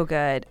so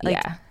good. Like,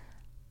 yeah.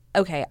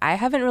 Okay, I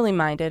haven't really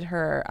minded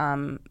her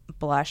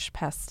blush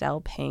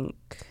pastel pink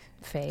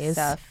Phase.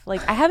 stuff.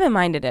 Like, I haven't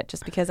minded it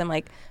just because I'm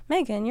like,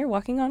 Meghan, you're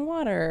walking on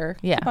water.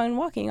 Yeah. Keep on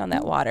walking on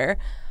that water.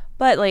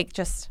 But, like,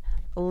 just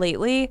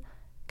lately,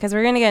 because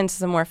we're going to get into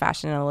some more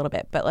fashion in a little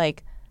bit, but,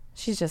 like,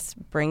 she's just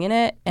bringing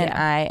it, and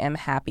I am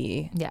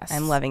happy. Yes.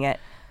 I'm loving it.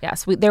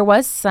 Yes, there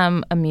was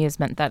some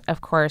amusement that, of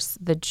course,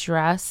 the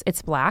dress,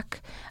 it's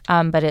black,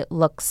 but it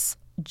looks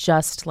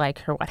just like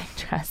her wedding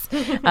dress.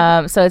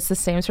 So it's the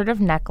same sort of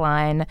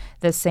neckline,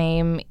 the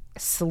same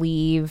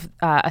sleeve,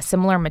 a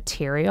similar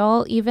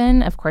material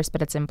even, of course,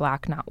 but it's in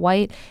black, not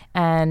white,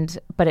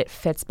 but it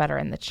fits better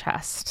in the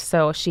chest.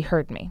 So she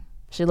heard me.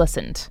 She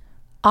listened.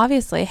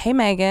 Obviously. Hey,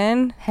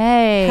 Meghan.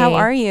 Hey. How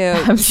are you?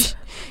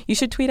 You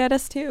should tweet at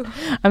us, too.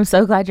 I'm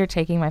so glad you're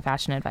taking my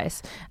fashion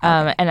advice.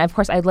 And of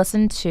course, I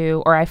listen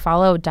to, or I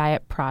follow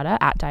Diet Prada,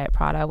 at Diet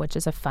Prada, which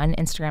is a fun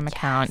Instagram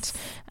account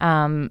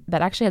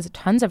that actually has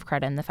tons of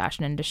credit in the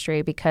fashion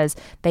industry because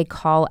they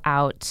call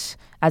out,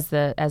 as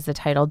the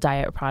title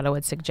Diet Prada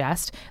would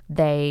suggest,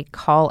 they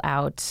call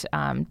out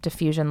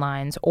diffusion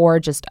lines or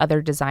just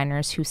other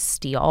designers who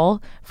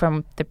steal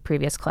from the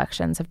previous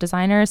collections of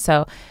designers.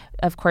 So,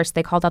 of course,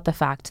 they called out the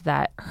fact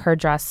that her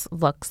dress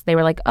looks, they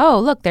were like, oh,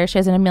 look, there she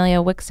has an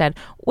Amelia Wickstead.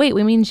 Wait,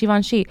 we mean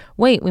Givenchy.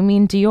 Wait, we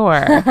mean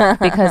Dior.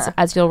 Because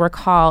as you'll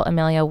recall,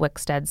 Amelia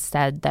Wickstead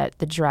said that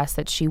the dress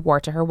that she wore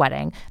to her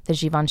wedding, the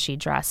Givenchy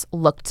dress,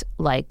 looked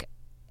like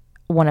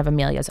one of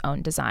Amelia's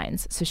own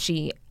designs. So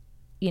she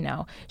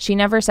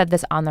never said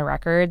this on the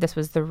record. This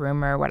was the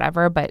rumor or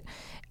whatever, but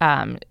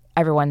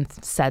everyone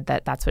said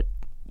that that's what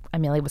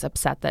Amelia was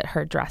upset that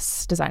her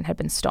dress design had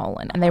been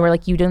stolen. And they were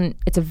like,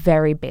 it's a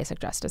very basic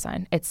dress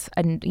design. It's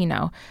a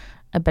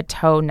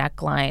bateau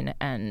neckline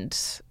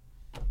and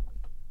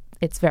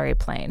it's very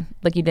plain.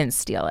 Like you didn't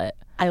steal it.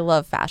 I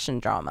love fashion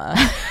drama.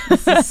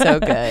 This is so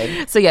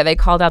good. So yeah, they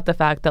called out the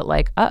fact that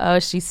like,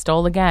 she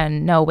stole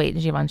again. No, wait,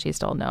 Givenchy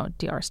stole. No,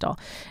 Dior stole.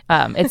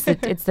 It's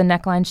the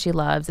neckline she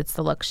loves. It's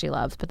the look she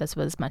loves. But this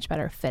was much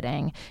better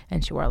fitting,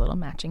 and she wore a little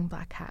matching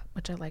black hat,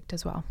 which I liked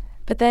as well.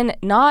 But then,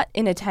 not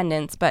in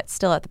attendance, but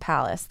still at the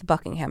palace, the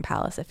Buckingham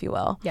Palace, if you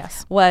will.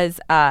 Yes. Was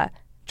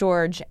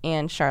George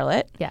and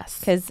Charlotte. Yes.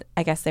 Because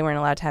I guess they weren't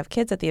allowed to have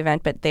kids at the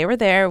event, but they were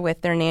there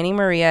with their nanny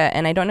Maria,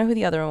 and I don't know who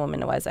the other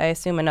woman was. I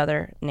assume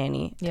another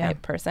nanny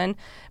type person.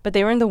 But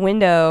they were in the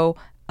window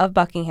of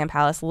Buckingham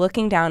Palace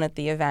looking down at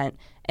the event,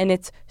 and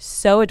it's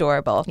so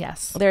adorable.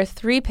 Yes. There are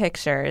 3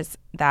 pictures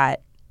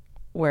that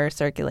were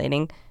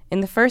circulating. In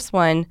the first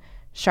one,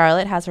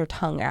 Charlotte has her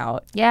tongue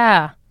out.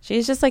 Yeah.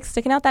 She's just like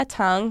sticking out that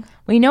tongue.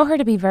 We know her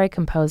to be very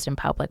composed in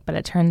public, but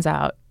it turns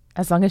out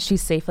as long as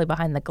she's safely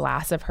behind the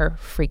glass of her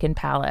freaking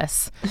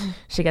palace,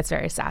 she gets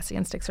very sassy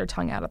and sticks her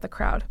tongue out at the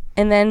crowd.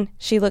 And then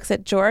she looks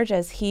at George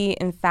as he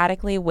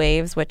emphatically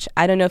waves, which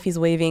I don't know if he's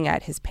waving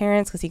at his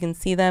parents because he can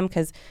see them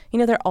because,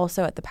 they're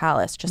also at the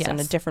palace, just in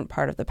a different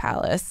part of the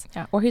palace.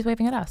 Yeah, or he's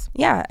waving at us.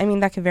 Yeah, I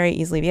mean, that could very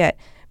easily be it.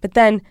 But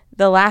then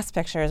the last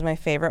picture is my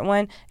favorite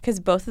one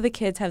because both of the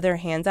kids have their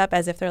hands up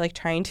as if they're like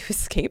trying to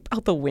escape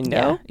out the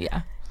window.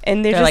 Yeah.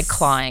 And they're just like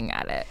clawing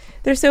at it.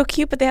 They're so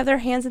cute, but they have their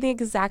hands in the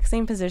exact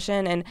same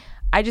position. And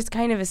I just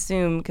kind of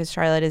assume because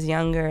Charlotte is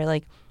younger,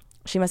 like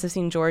she must have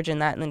seen George in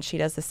that, and then she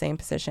does the same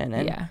position.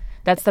 And yeah,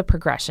 that's the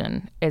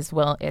progression.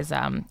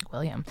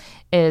 William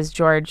is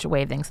George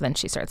waving, so then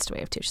she starts to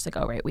wave too. She's like,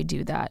 "Oh right, we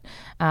do that."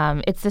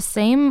 It's the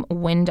same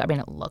window. I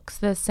mean, it looks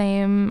the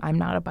same. I'm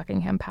not a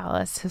Buckingham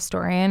Palace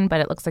historian,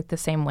 but it looks like the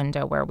same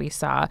window where we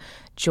saw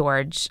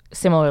George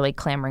similarly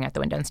clambering at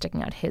the window and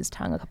sticking out his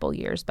tongue a couple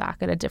years back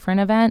at a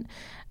different event.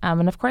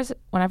 And of course,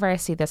 whenever I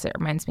see this, it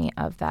reminds me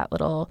of that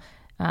little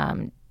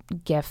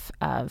gif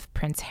of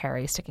Prince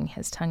Harry sticking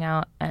his tongue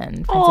out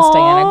and Princess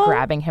Diana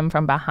grabbing him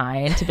from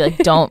behind to be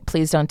like,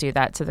 please don't do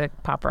that to the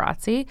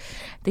paparazzi.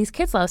 These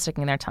kids love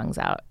sticking their tongues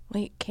out.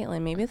 Wait,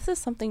 Caitlin, maybe this is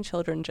something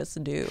children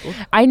just do.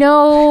 I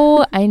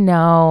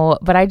know,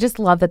 but I just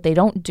love that they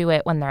don't do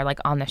it when they're like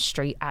on the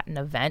street at an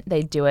event.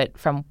 They do it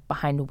from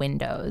behind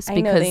windows. I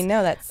know, they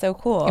know. That's so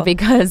cool.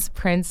 Because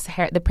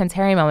the Prince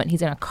Harry moment,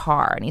 he's in a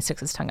car and he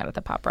sticks his tongue out at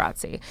the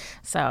paparazzi.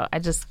 So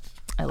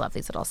I love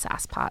these little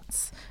sass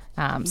pots.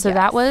 So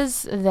that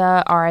was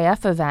the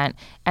RAF event,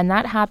 and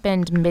that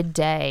happened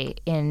midday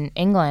in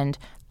England.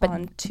 But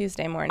on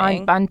Tuesday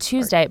morning. On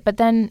Tuesday. But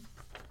then,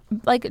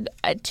 like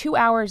 2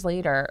 hours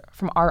later,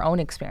 from our own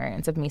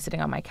experience of me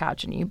sitting on my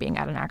couch and you being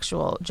at an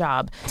actual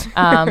job,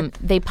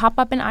 they pop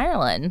up in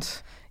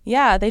Ireland.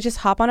 Yeah, they just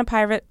hop on a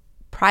private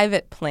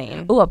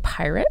plane. Ooh, a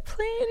pirate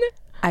plane?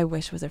 I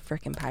wish it was a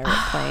freaking pirate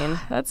plane.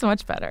 That's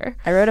much better.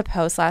 I wrote a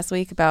post last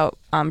week about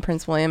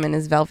Prince William and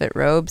his velvet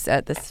robes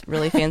at this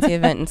really fancy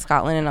event in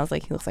Scotland, and I was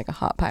like, he looks like a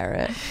hot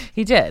pirate.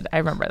 He did. I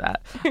remember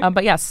that.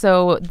 But yeah,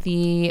 so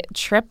the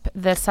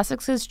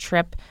Sussex's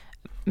trip,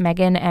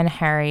 Meghan and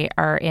Harry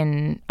are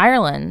in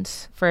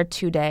Ireland for a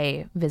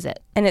 2-day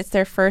visit. And it's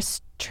their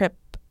first trip,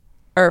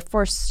 or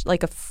first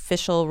like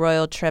official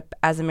royal trip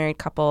as a married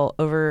couple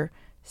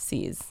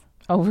overseas.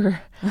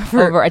 Over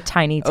a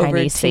tiny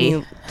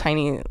sea.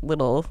 Tiny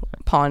little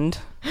pond.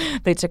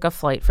 They took a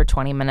flight for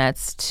 20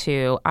 minutes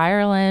to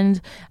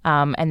Ireland,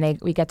 and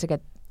we got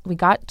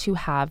to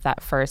have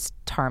that first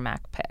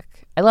tarmac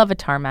pic. I love a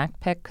tarmac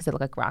pic because they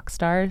look like rock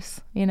stars,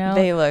 you know?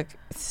 They look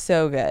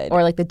so good.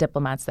 Or like the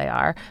diplomats they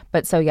are.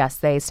 But so yes,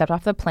 they stepped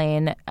off the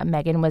plane.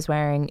 Meghan was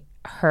wearing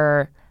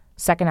her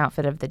second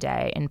outfit of the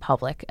day in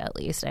public, at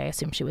least. I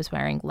assume she was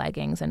wearing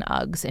leggings and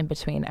Uggs in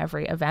between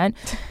every event.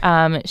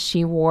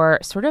 She wore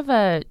sort of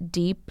a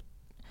deep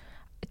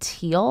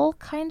teal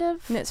kind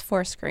of. And it's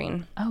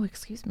Fourscreen. Oh,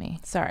 excuse me.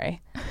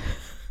 Sorry.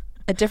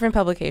 A different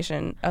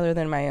publication other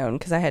than my own,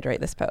 because I had to write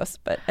this post,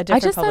 but a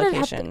different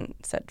publication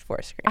said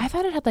Fourscreen. I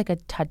thought it had like a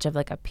touch of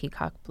like a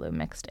peacock blue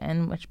mixed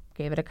in, which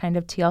gave it a kind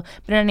of teal.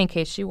 But in any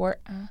case, she wore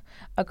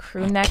a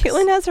crew neck.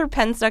 Caitlin has her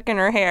pen stuck in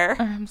her hair.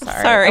 I'm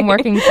sorry. I'm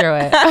working through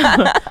it.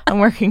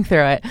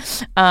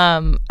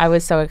 I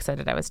was so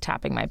excited. I was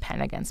tapping my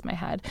pen against my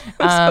head.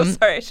 I'm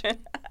so sorry.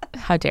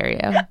 How dare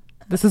you?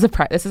 This is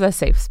a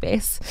safe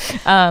space.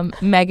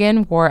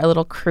 Meghan wore a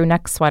little crew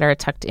neck sweater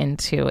tucked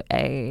into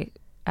a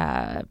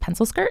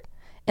pencil skirt.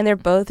 And they're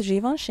both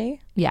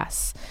Givenchy.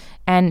 Yes.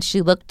 And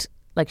she looked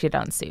like she'd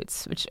done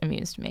suits, which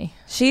amused me.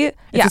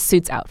 It's a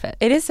suits outfit.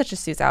 It is such a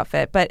suits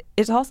outfit, but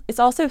it's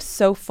also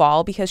so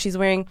fall because she's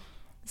wearing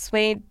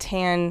suede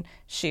tan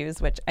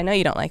shoes, which I know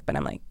you don't like, but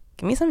I'm like,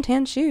 give me some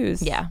tan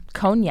shoes. Yeah.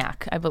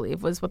 Cognac, I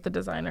believe, was what the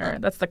designer,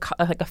 that's the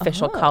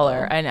official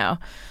color. I know.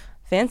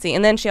 Fancy.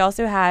 And then she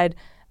also had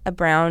a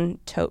brown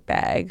tote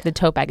bag. The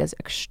tote bag is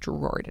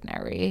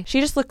extraordinary. She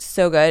just looked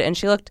so good, and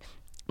she looked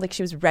like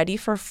she was ready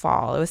for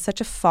fall. It was such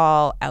a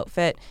fall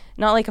outfit.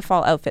 Not like a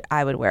fall outfit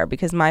I would wear,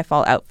 because my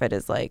fall outfit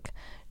is like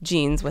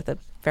jeans with a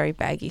very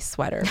baggy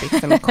sweater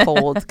because I'm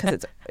cold,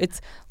 because it's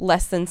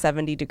less than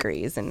 70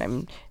 degrees and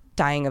I'm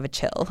dying of a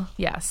chill.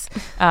 Yes.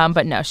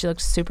 But no, she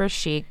looked super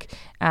chic.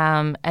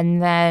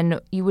 And then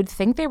you would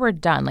think they were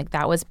done. Like,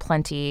 that was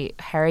plenty.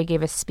 Harry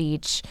gave a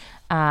speech.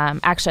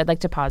 Actually, I'd like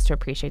to pause to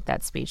appreciate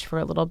that speech for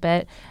a little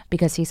bit,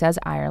 because he says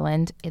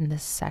Ireland in the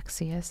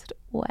sexiest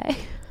way.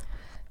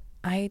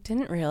 I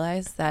didn't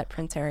realize that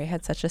Prince Harry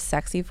had such a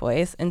sexy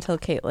voice until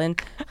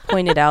Caitlin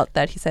pointed out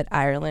that he said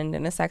Ireland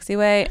in a sexy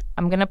way.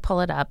 I'm going to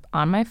pull it up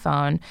on my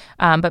phone.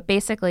 But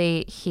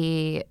basically,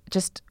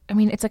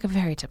 it's like a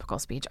very typical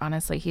speech,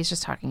 honestly. He's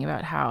just talking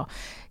about how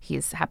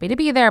he's happy to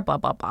be there, blah,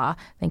 blah, blah.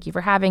 Thank you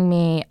for having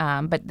me.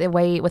 But the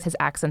way, with his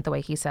accent, the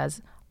way he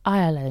says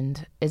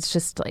Ireland, it's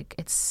just like,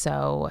 it's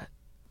so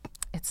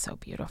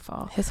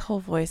beautiful. His whole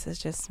voice is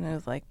just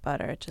smooth like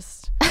butter. It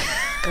just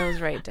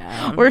goes right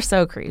down. We're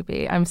so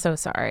creepy. I'm so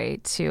sorry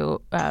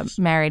to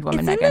married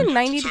woman Meghan. Meghan. In the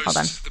 90s. Hold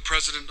on. The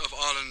President of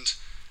Ireland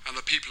and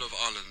the people of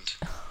Ireland.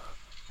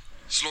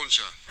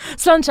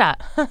 Sluncha.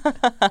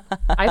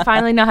 I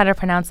finally know how to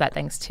pronounce that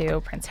thanks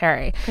to Prince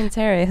Harry. Prince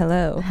Harry,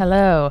 hello.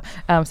 Hello.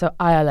 So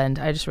Ireland,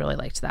 I just really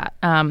liked that.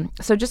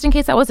 So just in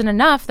case that wasn't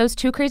enough, those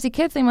two crazy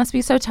kids, they must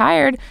be so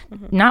tired,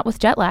 not with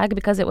jet lag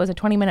because it was a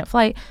 20-minute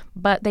flight,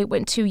 but they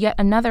went to yet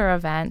another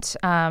event.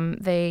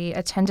 They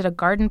attended a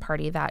garden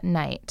party that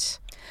night.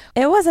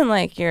 It wasn't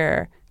like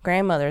your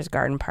grandmother's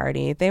garden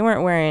party. They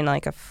weren't wearing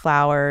like a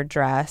flower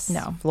dress,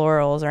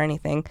 florals or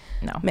anything.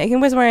 No.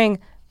 Meghan was wearing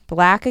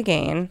black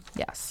again.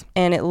 Yes.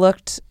 And it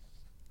looked,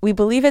 we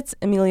believe it's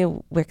Amelia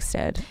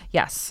Wickstead.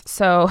 Yes.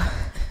 So,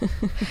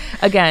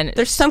 again,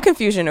 there's some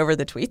confusion over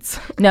the tweets.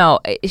 No,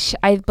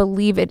 I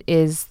believe it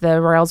is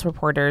the Royals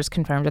reporters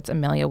confirmed it's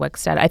Amelia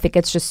Wickstead. I think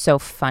it's just so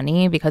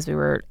funny because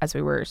as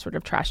we were sort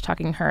of trash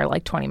talking her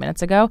like 20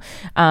 minutes ago,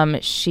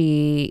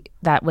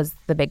 that was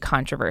the big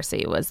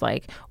controversy, was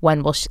like,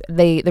 when will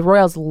the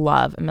Royals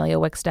love Amelia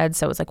Wickstead,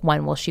 so it was like,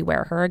 when will she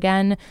wear her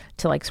again,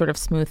 to like sort of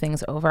smooth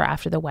things over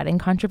after the wedding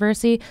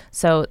controversy.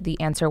 So the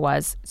answer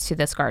was to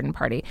this garden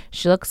party.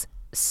 She looks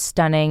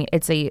stunning.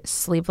 It's a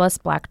sleeveless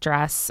black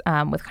dress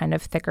with kind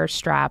of thicker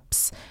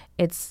straps.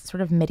 It's sort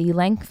of midi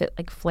length. It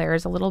like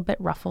flares a little bit,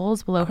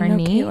 ruffles below her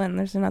knee. Caitlin,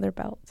 there's another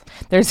belt.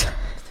 There's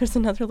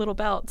another little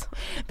belt.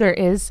 There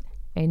is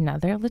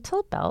another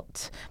little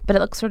belt, but it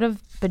looks sort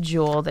of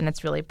bejeweled and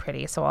it's really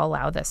pretty, so I'll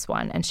allow this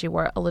one. And she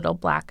wore a little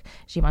black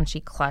Givenchy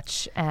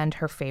clutch and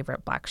her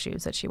favorite black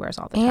shoes that she wears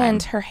all the time.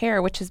 And her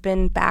hair, which has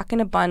been back in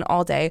a bun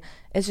all day,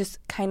 is just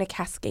kind of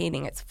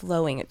cascading. It's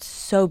flowing. It's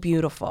so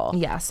beautiful.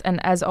 Yes,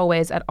 and as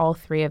always, at all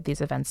three of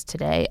these events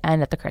today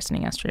and at the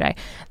christening yesterday,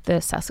 the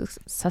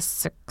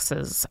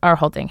Sussexes are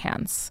holding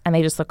hands, and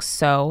they just look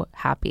so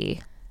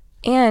happy.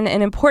 And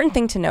an important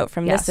thing to note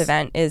from Yes. this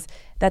event is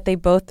that they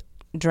both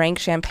drank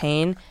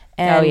champagne.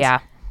 And Oh, yeah.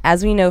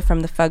 as we know from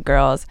the Fug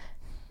Girls,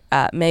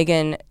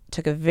 Megan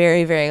took a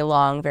very, very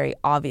long, very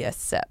obvious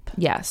sip.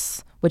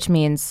 Yes, which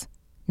means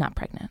not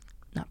pregnant.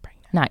 Not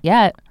pregnant. Not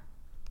yet.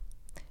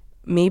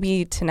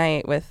 Maybe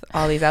tonight with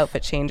all these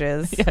outfit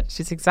changes, Yeah,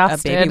 she's a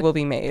exhausted. baby will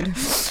be made.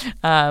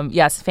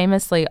 Yes,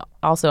 famously,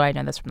 also I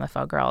know this from the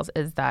Faux Girls,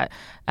 is that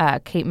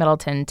Kate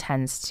Middleton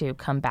tends to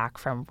come back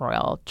from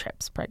royal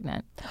trips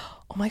pregnant.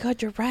 Oh my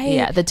God, you're right.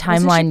 Yeah, the Wasn't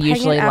she timeline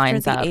usually pregnant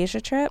lines after up. the Asia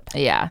trip?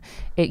 Yeah,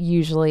 it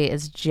usually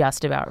is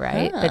just about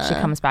right that she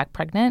comes back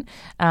pregnant.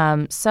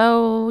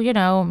 So, you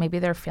know, maybe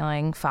they're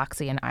feeling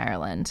foxy in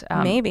Ireland.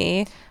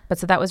 Maybe. But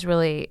so that was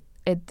really,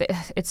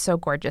 it's so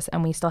gorgeous.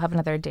 And we still have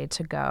another day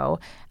to go.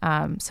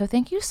 So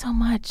thank you so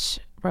much,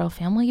 royal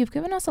family. You've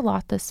given us a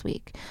lot this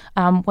week.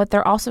 What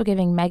they're also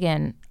giving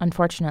Meghan,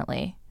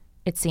 unfortunately,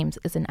 it seems,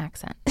 is an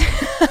accent.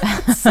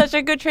 Such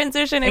a good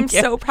transition. I'm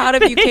so proud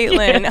of you,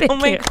 Caitlin. Oh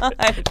my God.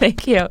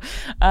 Thank you.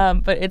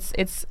 But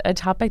it's a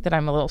topic that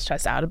I'm a little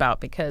stressed out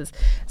about because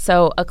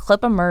so a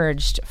clip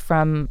emerged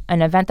from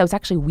an event that was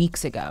actually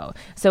weeks ago.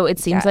 So it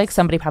seems like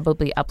somebody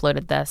probably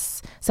uploaded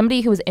this.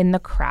 Somebody who was in the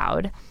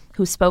crowd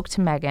who spoke to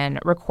Meghan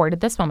recorded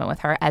this moment with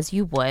her, as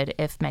you would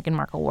if Meghan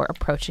Markle were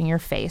approaching your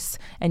face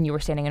and you were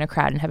standing in a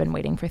crowd and had been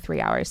waiting for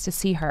 3 hours to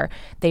see her.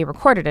 They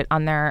recorded it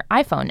on their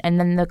iPhone, and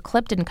then the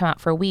clip didn't come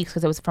out for weeks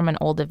because it was from an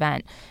old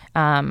event.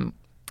 And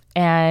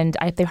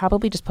they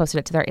probably just posted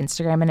it to their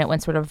Instagram, and it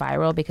went sort of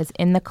viral because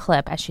in the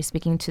clip, as she's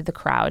speaking to the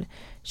crowd,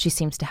 she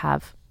seems to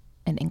have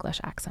an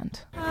English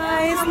accent.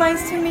 Hi, it's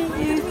nice to meet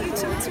you.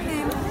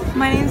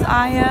 My name's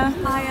Aya.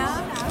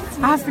 Aya?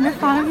 I've been a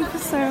fan of you for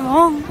so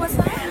long. What's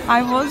that?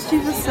 I watched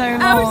you for so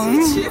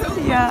long.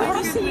 Yeah.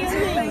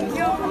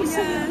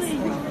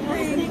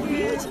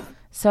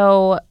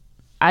 So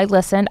I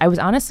listened. I was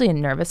honestly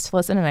nervous to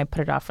listen, and I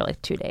put it off for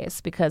like 2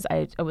 days because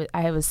I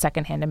was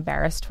secondhand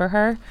embarrassed for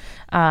her.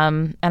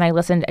 And I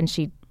listened, and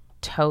she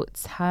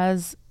totes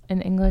has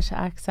an English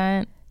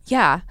accent.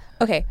 Yeah.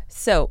 Okay.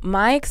 So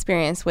my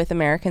experience with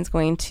Americans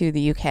going to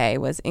the UK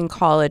was in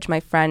college. My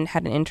friend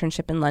had an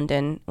internship in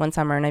London one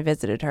summer, and I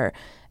visited her.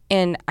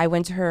 And I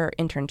went to her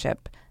internship,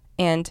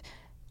 and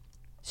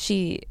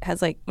she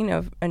has like, you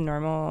know, a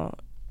normal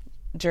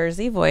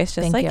Jersey voice,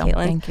 just like Caitlin.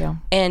 Thank you.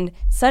 And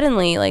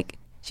suddenly, like,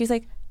 she's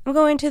like, I'm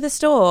going to the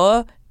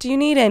store. Do you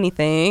need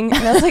anything?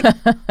 And I was like,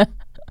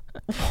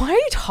 why are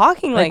you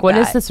talking like What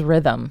that? is this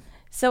rhythm?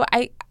 So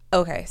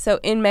so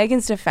in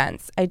Meghan's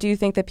defense, I do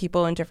think that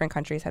people in different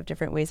countries have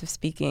different ways of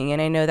speaking. And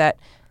I know that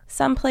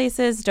some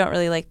places don't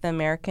really like the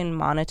American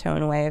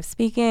monotone way of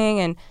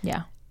speaking. And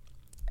Yeah.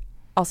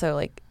 also,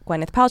 like,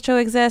 Gwyneth Paltrow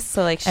exists.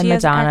 So, like, she And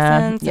has Madonna,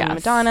 accents. yes. And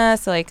Madonna.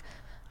 So, like,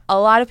 a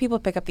lot of people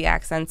pick up the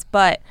accents.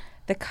 But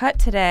the cut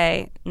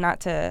today,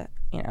 not to,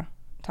 you know,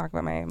 talk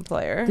about my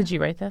employer. Did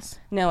you write this?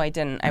 No, I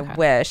didn't. Okay. I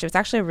wish. It was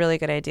actually a really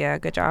good idea.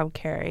 Good job,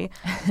 Carrie.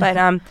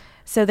 But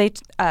so they,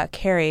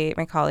 Carrie,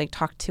 my colleague,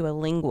 talked to a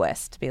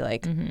linguist to be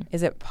like,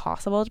 is it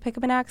possible to pick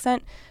up an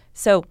accent?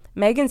 So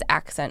Meghan's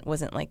accent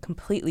wasn't like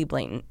completely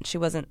blatant. She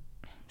wasn't,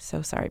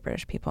 so sorry,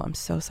 British people. I'm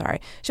so sorry.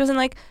 She wasn't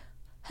like,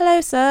 hello,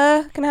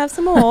 sir. Can I have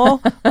some more?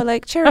 Or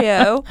like,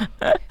 cheerio.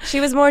 She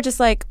was more just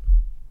like,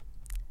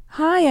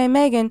 hi, I'm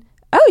Meghan.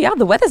 Oh, yeah,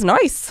 the weather's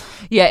nice.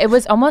 Yeah, it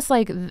was almost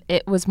like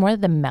it was more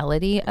the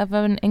melody of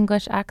an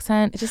English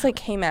accent. It just like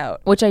came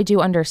out. Which I do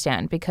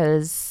understand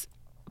because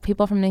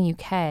people from the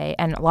UK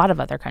and a lot of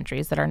other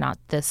countries that are not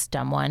this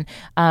dumb one,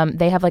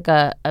 they have like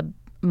a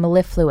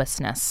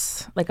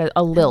mellifluousness, like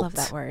a lilt. I love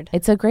that word.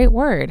 It's a great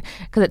word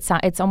because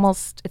it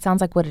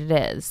sounds like what it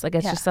is. Like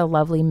it's just a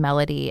lovely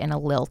melody and a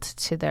lilt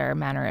to their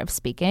manner of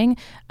speaking.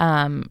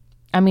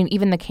 I mean,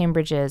 even the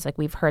Cambridges, like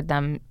we've heard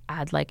them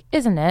add like,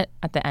 isn't it,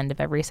 at the end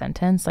of every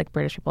sentence. Like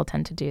British people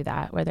tend to do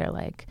that where they're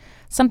like,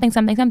 something,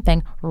 something,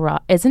 something,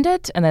 isn't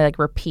it? And they like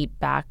repeat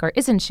back, or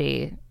isn't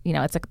she? You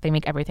know, it's like they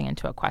make everything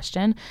into a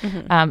question.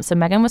 So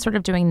Meghan was sort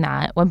of doing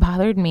that. What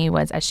bothered me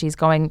was as she's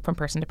going from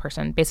person to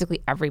person,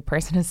 basically every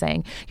person is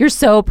saying, you're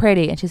so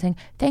pretty. And she's saying,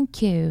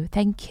 thank you,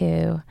 thank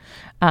you.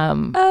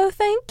 Oh,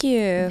 thank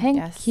you.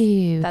 Thank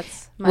you.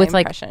 That's my with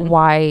impression. like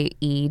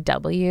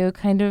Y-E-W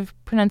kind of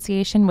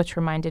pronunciation, which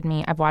reminded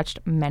me, I've watched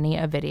many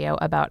a video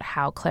about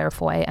how Claire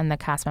Foy and the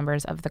cast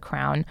members of The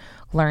Crown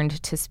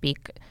learned to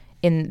speak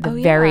in the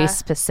very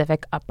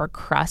specific upper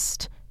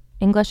crust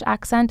English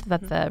accent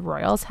that the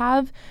royals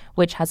have,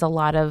 which has a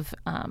lot of,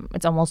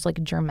 it's almost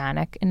like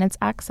Germanic in its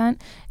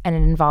accent, and it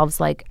involves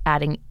like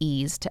adding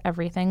E's to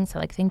everything. So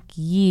like, thank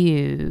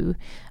you.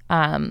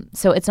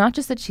 So it's not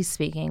just that she's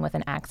speaking with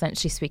an accent,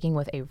 she's speaking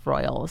with a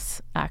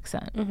royals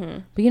accent.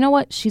 But you know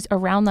what? She's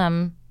around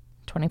them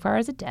 24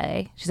 hours a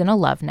day. She's in a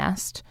love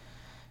nest.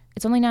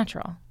 It's only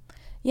natural.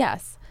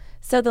 Yes.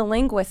 So the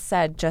linguist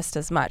said just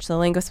as much. The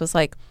linguist was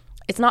like,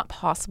 it's not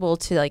possible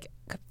to like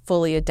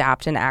fully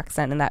adapt an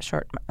accent in that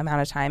short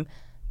amount of time,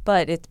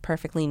 but it's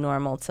perfectly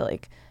normal to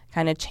like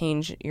kind of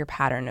change your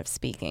pattern of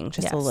speaking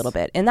just a little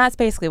bit. And that's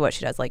basically what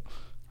she does. Like,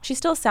 she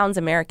still sounds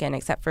American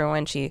except for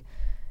when she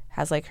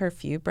has like her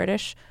few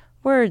British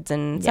words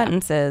and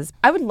sentences.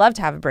 I would love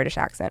to have a British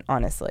accent,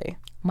 honestly.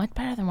 Much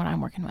better than what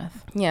I'm working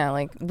with. Yeah,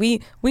 like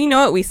we know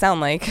what we sound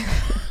like.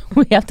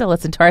 We have to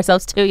listen to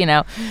ourselves too, you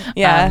know.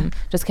 Yeah.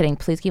 Just kidding.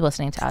 Please keep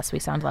listening to us. We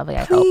sound lovely,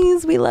 I hope.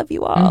 Please, we love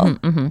you all.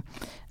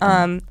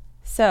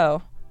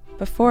 So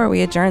before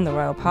we adjourn the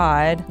Royal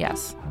Pod,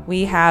 yes,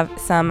 we have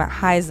some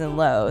highs and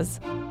lows.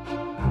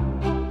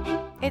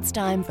 It's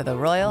time for the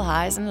Royal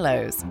Highs and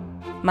Lows.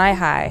 My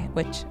high,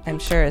 which I'm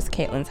sure is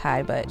Caitlin's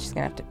high, but she's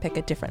going to have to pick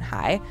a different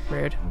high.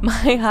 Rude.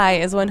 My high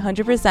is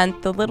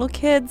 100% the little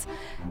kids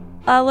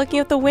looking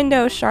out the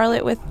window,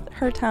 Charlotte with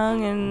her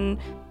tongue and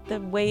the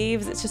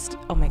waves. It's just,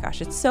 oh my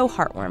gosh, it's so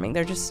heartwarming.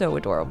 They're just so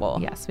adorable.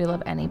 Yes, we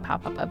love any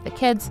pop-up of the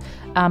kids.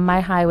 My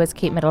high was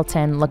Kate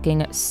Middleton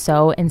looking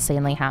so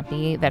insanely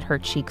happy that her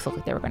cheeks looked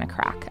like they were going to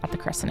crack at the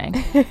christening.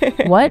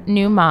 What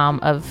new mom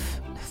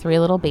of 3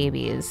 little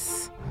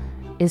babies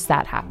is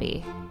that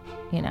happy?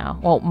 You know,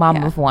 well,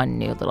 mom of 1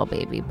 new little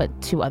baby, but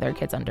 2 other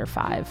kids under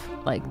 5.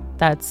 Like,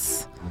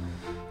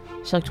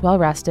 she looked well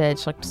rested.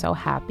 She looked so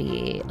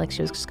happy, like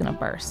she was just gonna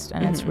burst,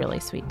 and it's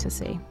really sweet to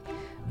see.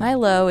 My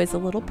low is a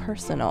little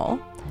personal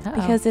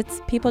because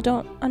it's people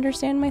don't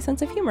understand my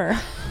sense of humor.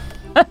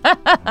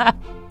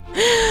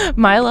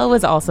 My low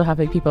was also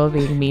having people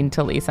being mean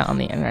to Lisa on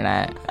the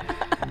internet.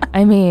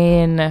 I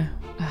mean,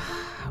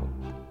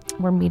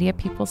 we're media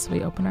people, so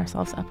we open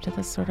ourselves up to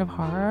this sort of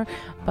horror,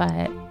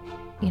 but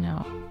you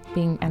know,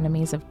 being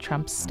enemies of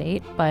Trump's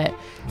state, but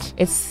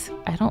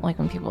I don't like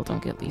when people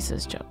don't get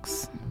Lisa's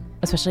jokes,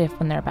 especially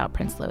when they're about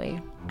Prince Louis.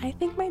 I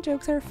think my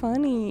jokes are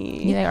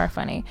funny. Yeah, they are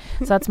funny.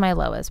 So that's my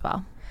low as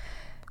well.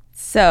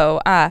 So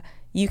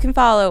you can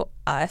follow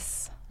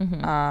us,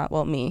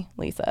 well, me,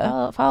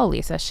 Lisa. Follow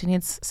Lisa. She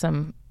needs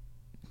some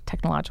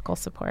technological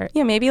support.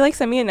 Yeah, maybe like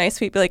send me a nice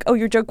tweet, be like, oh,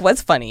 your joke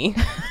was funny.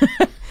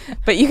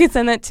 But you can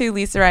send that to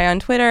Lisa Rai on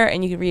Twitter,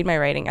 and you can read my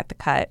writing at The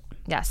Cut.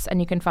 Yes, and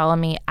you can follow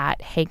me at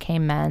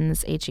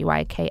HeyKMenz,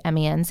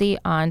 HeyKMenz,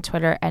 on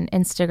Twitter and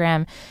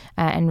Instagram,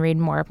 and read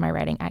more of my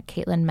writing at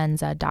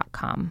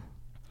CaitlinMenza.com.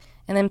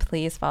 And then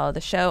please follow the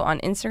show on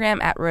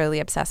Instagram at Royally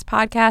Obsessed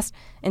Podcast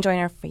and join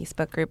our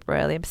Facebook group,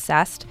 Royally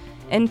Obsessed.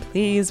 And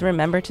please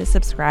remember to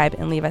subscribe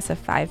and leave us a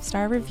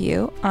 5-star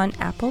review on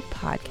Apple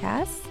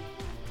Podcasts.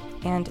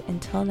 And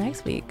until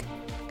next week,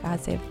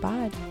 God save the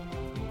pod.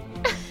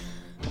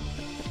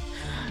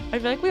 I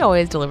feel like we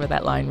always deliver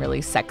that line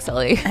really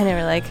sexily. And they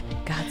were like,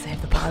 God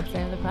save the pod. God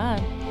save the pod.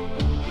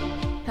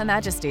 Her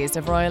Majesties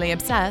of Royally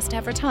Obsessed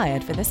have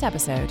retired for this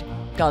episode.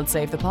 God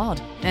save the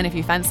pod. And if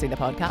you fancy the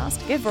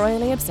podcast, give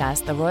Royally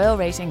Obsessed the royal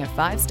rating of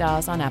 5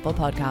 stars on Apple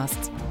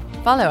Podcasts.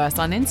 Follow us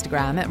on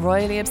Instagram at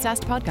Royally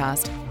Obsessed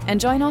Podcast and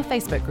join our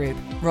Facebook group,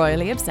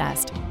 Royally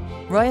Obsessed.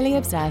 Royally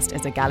Obsessed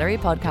is a Gallery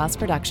Podcast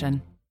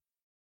production.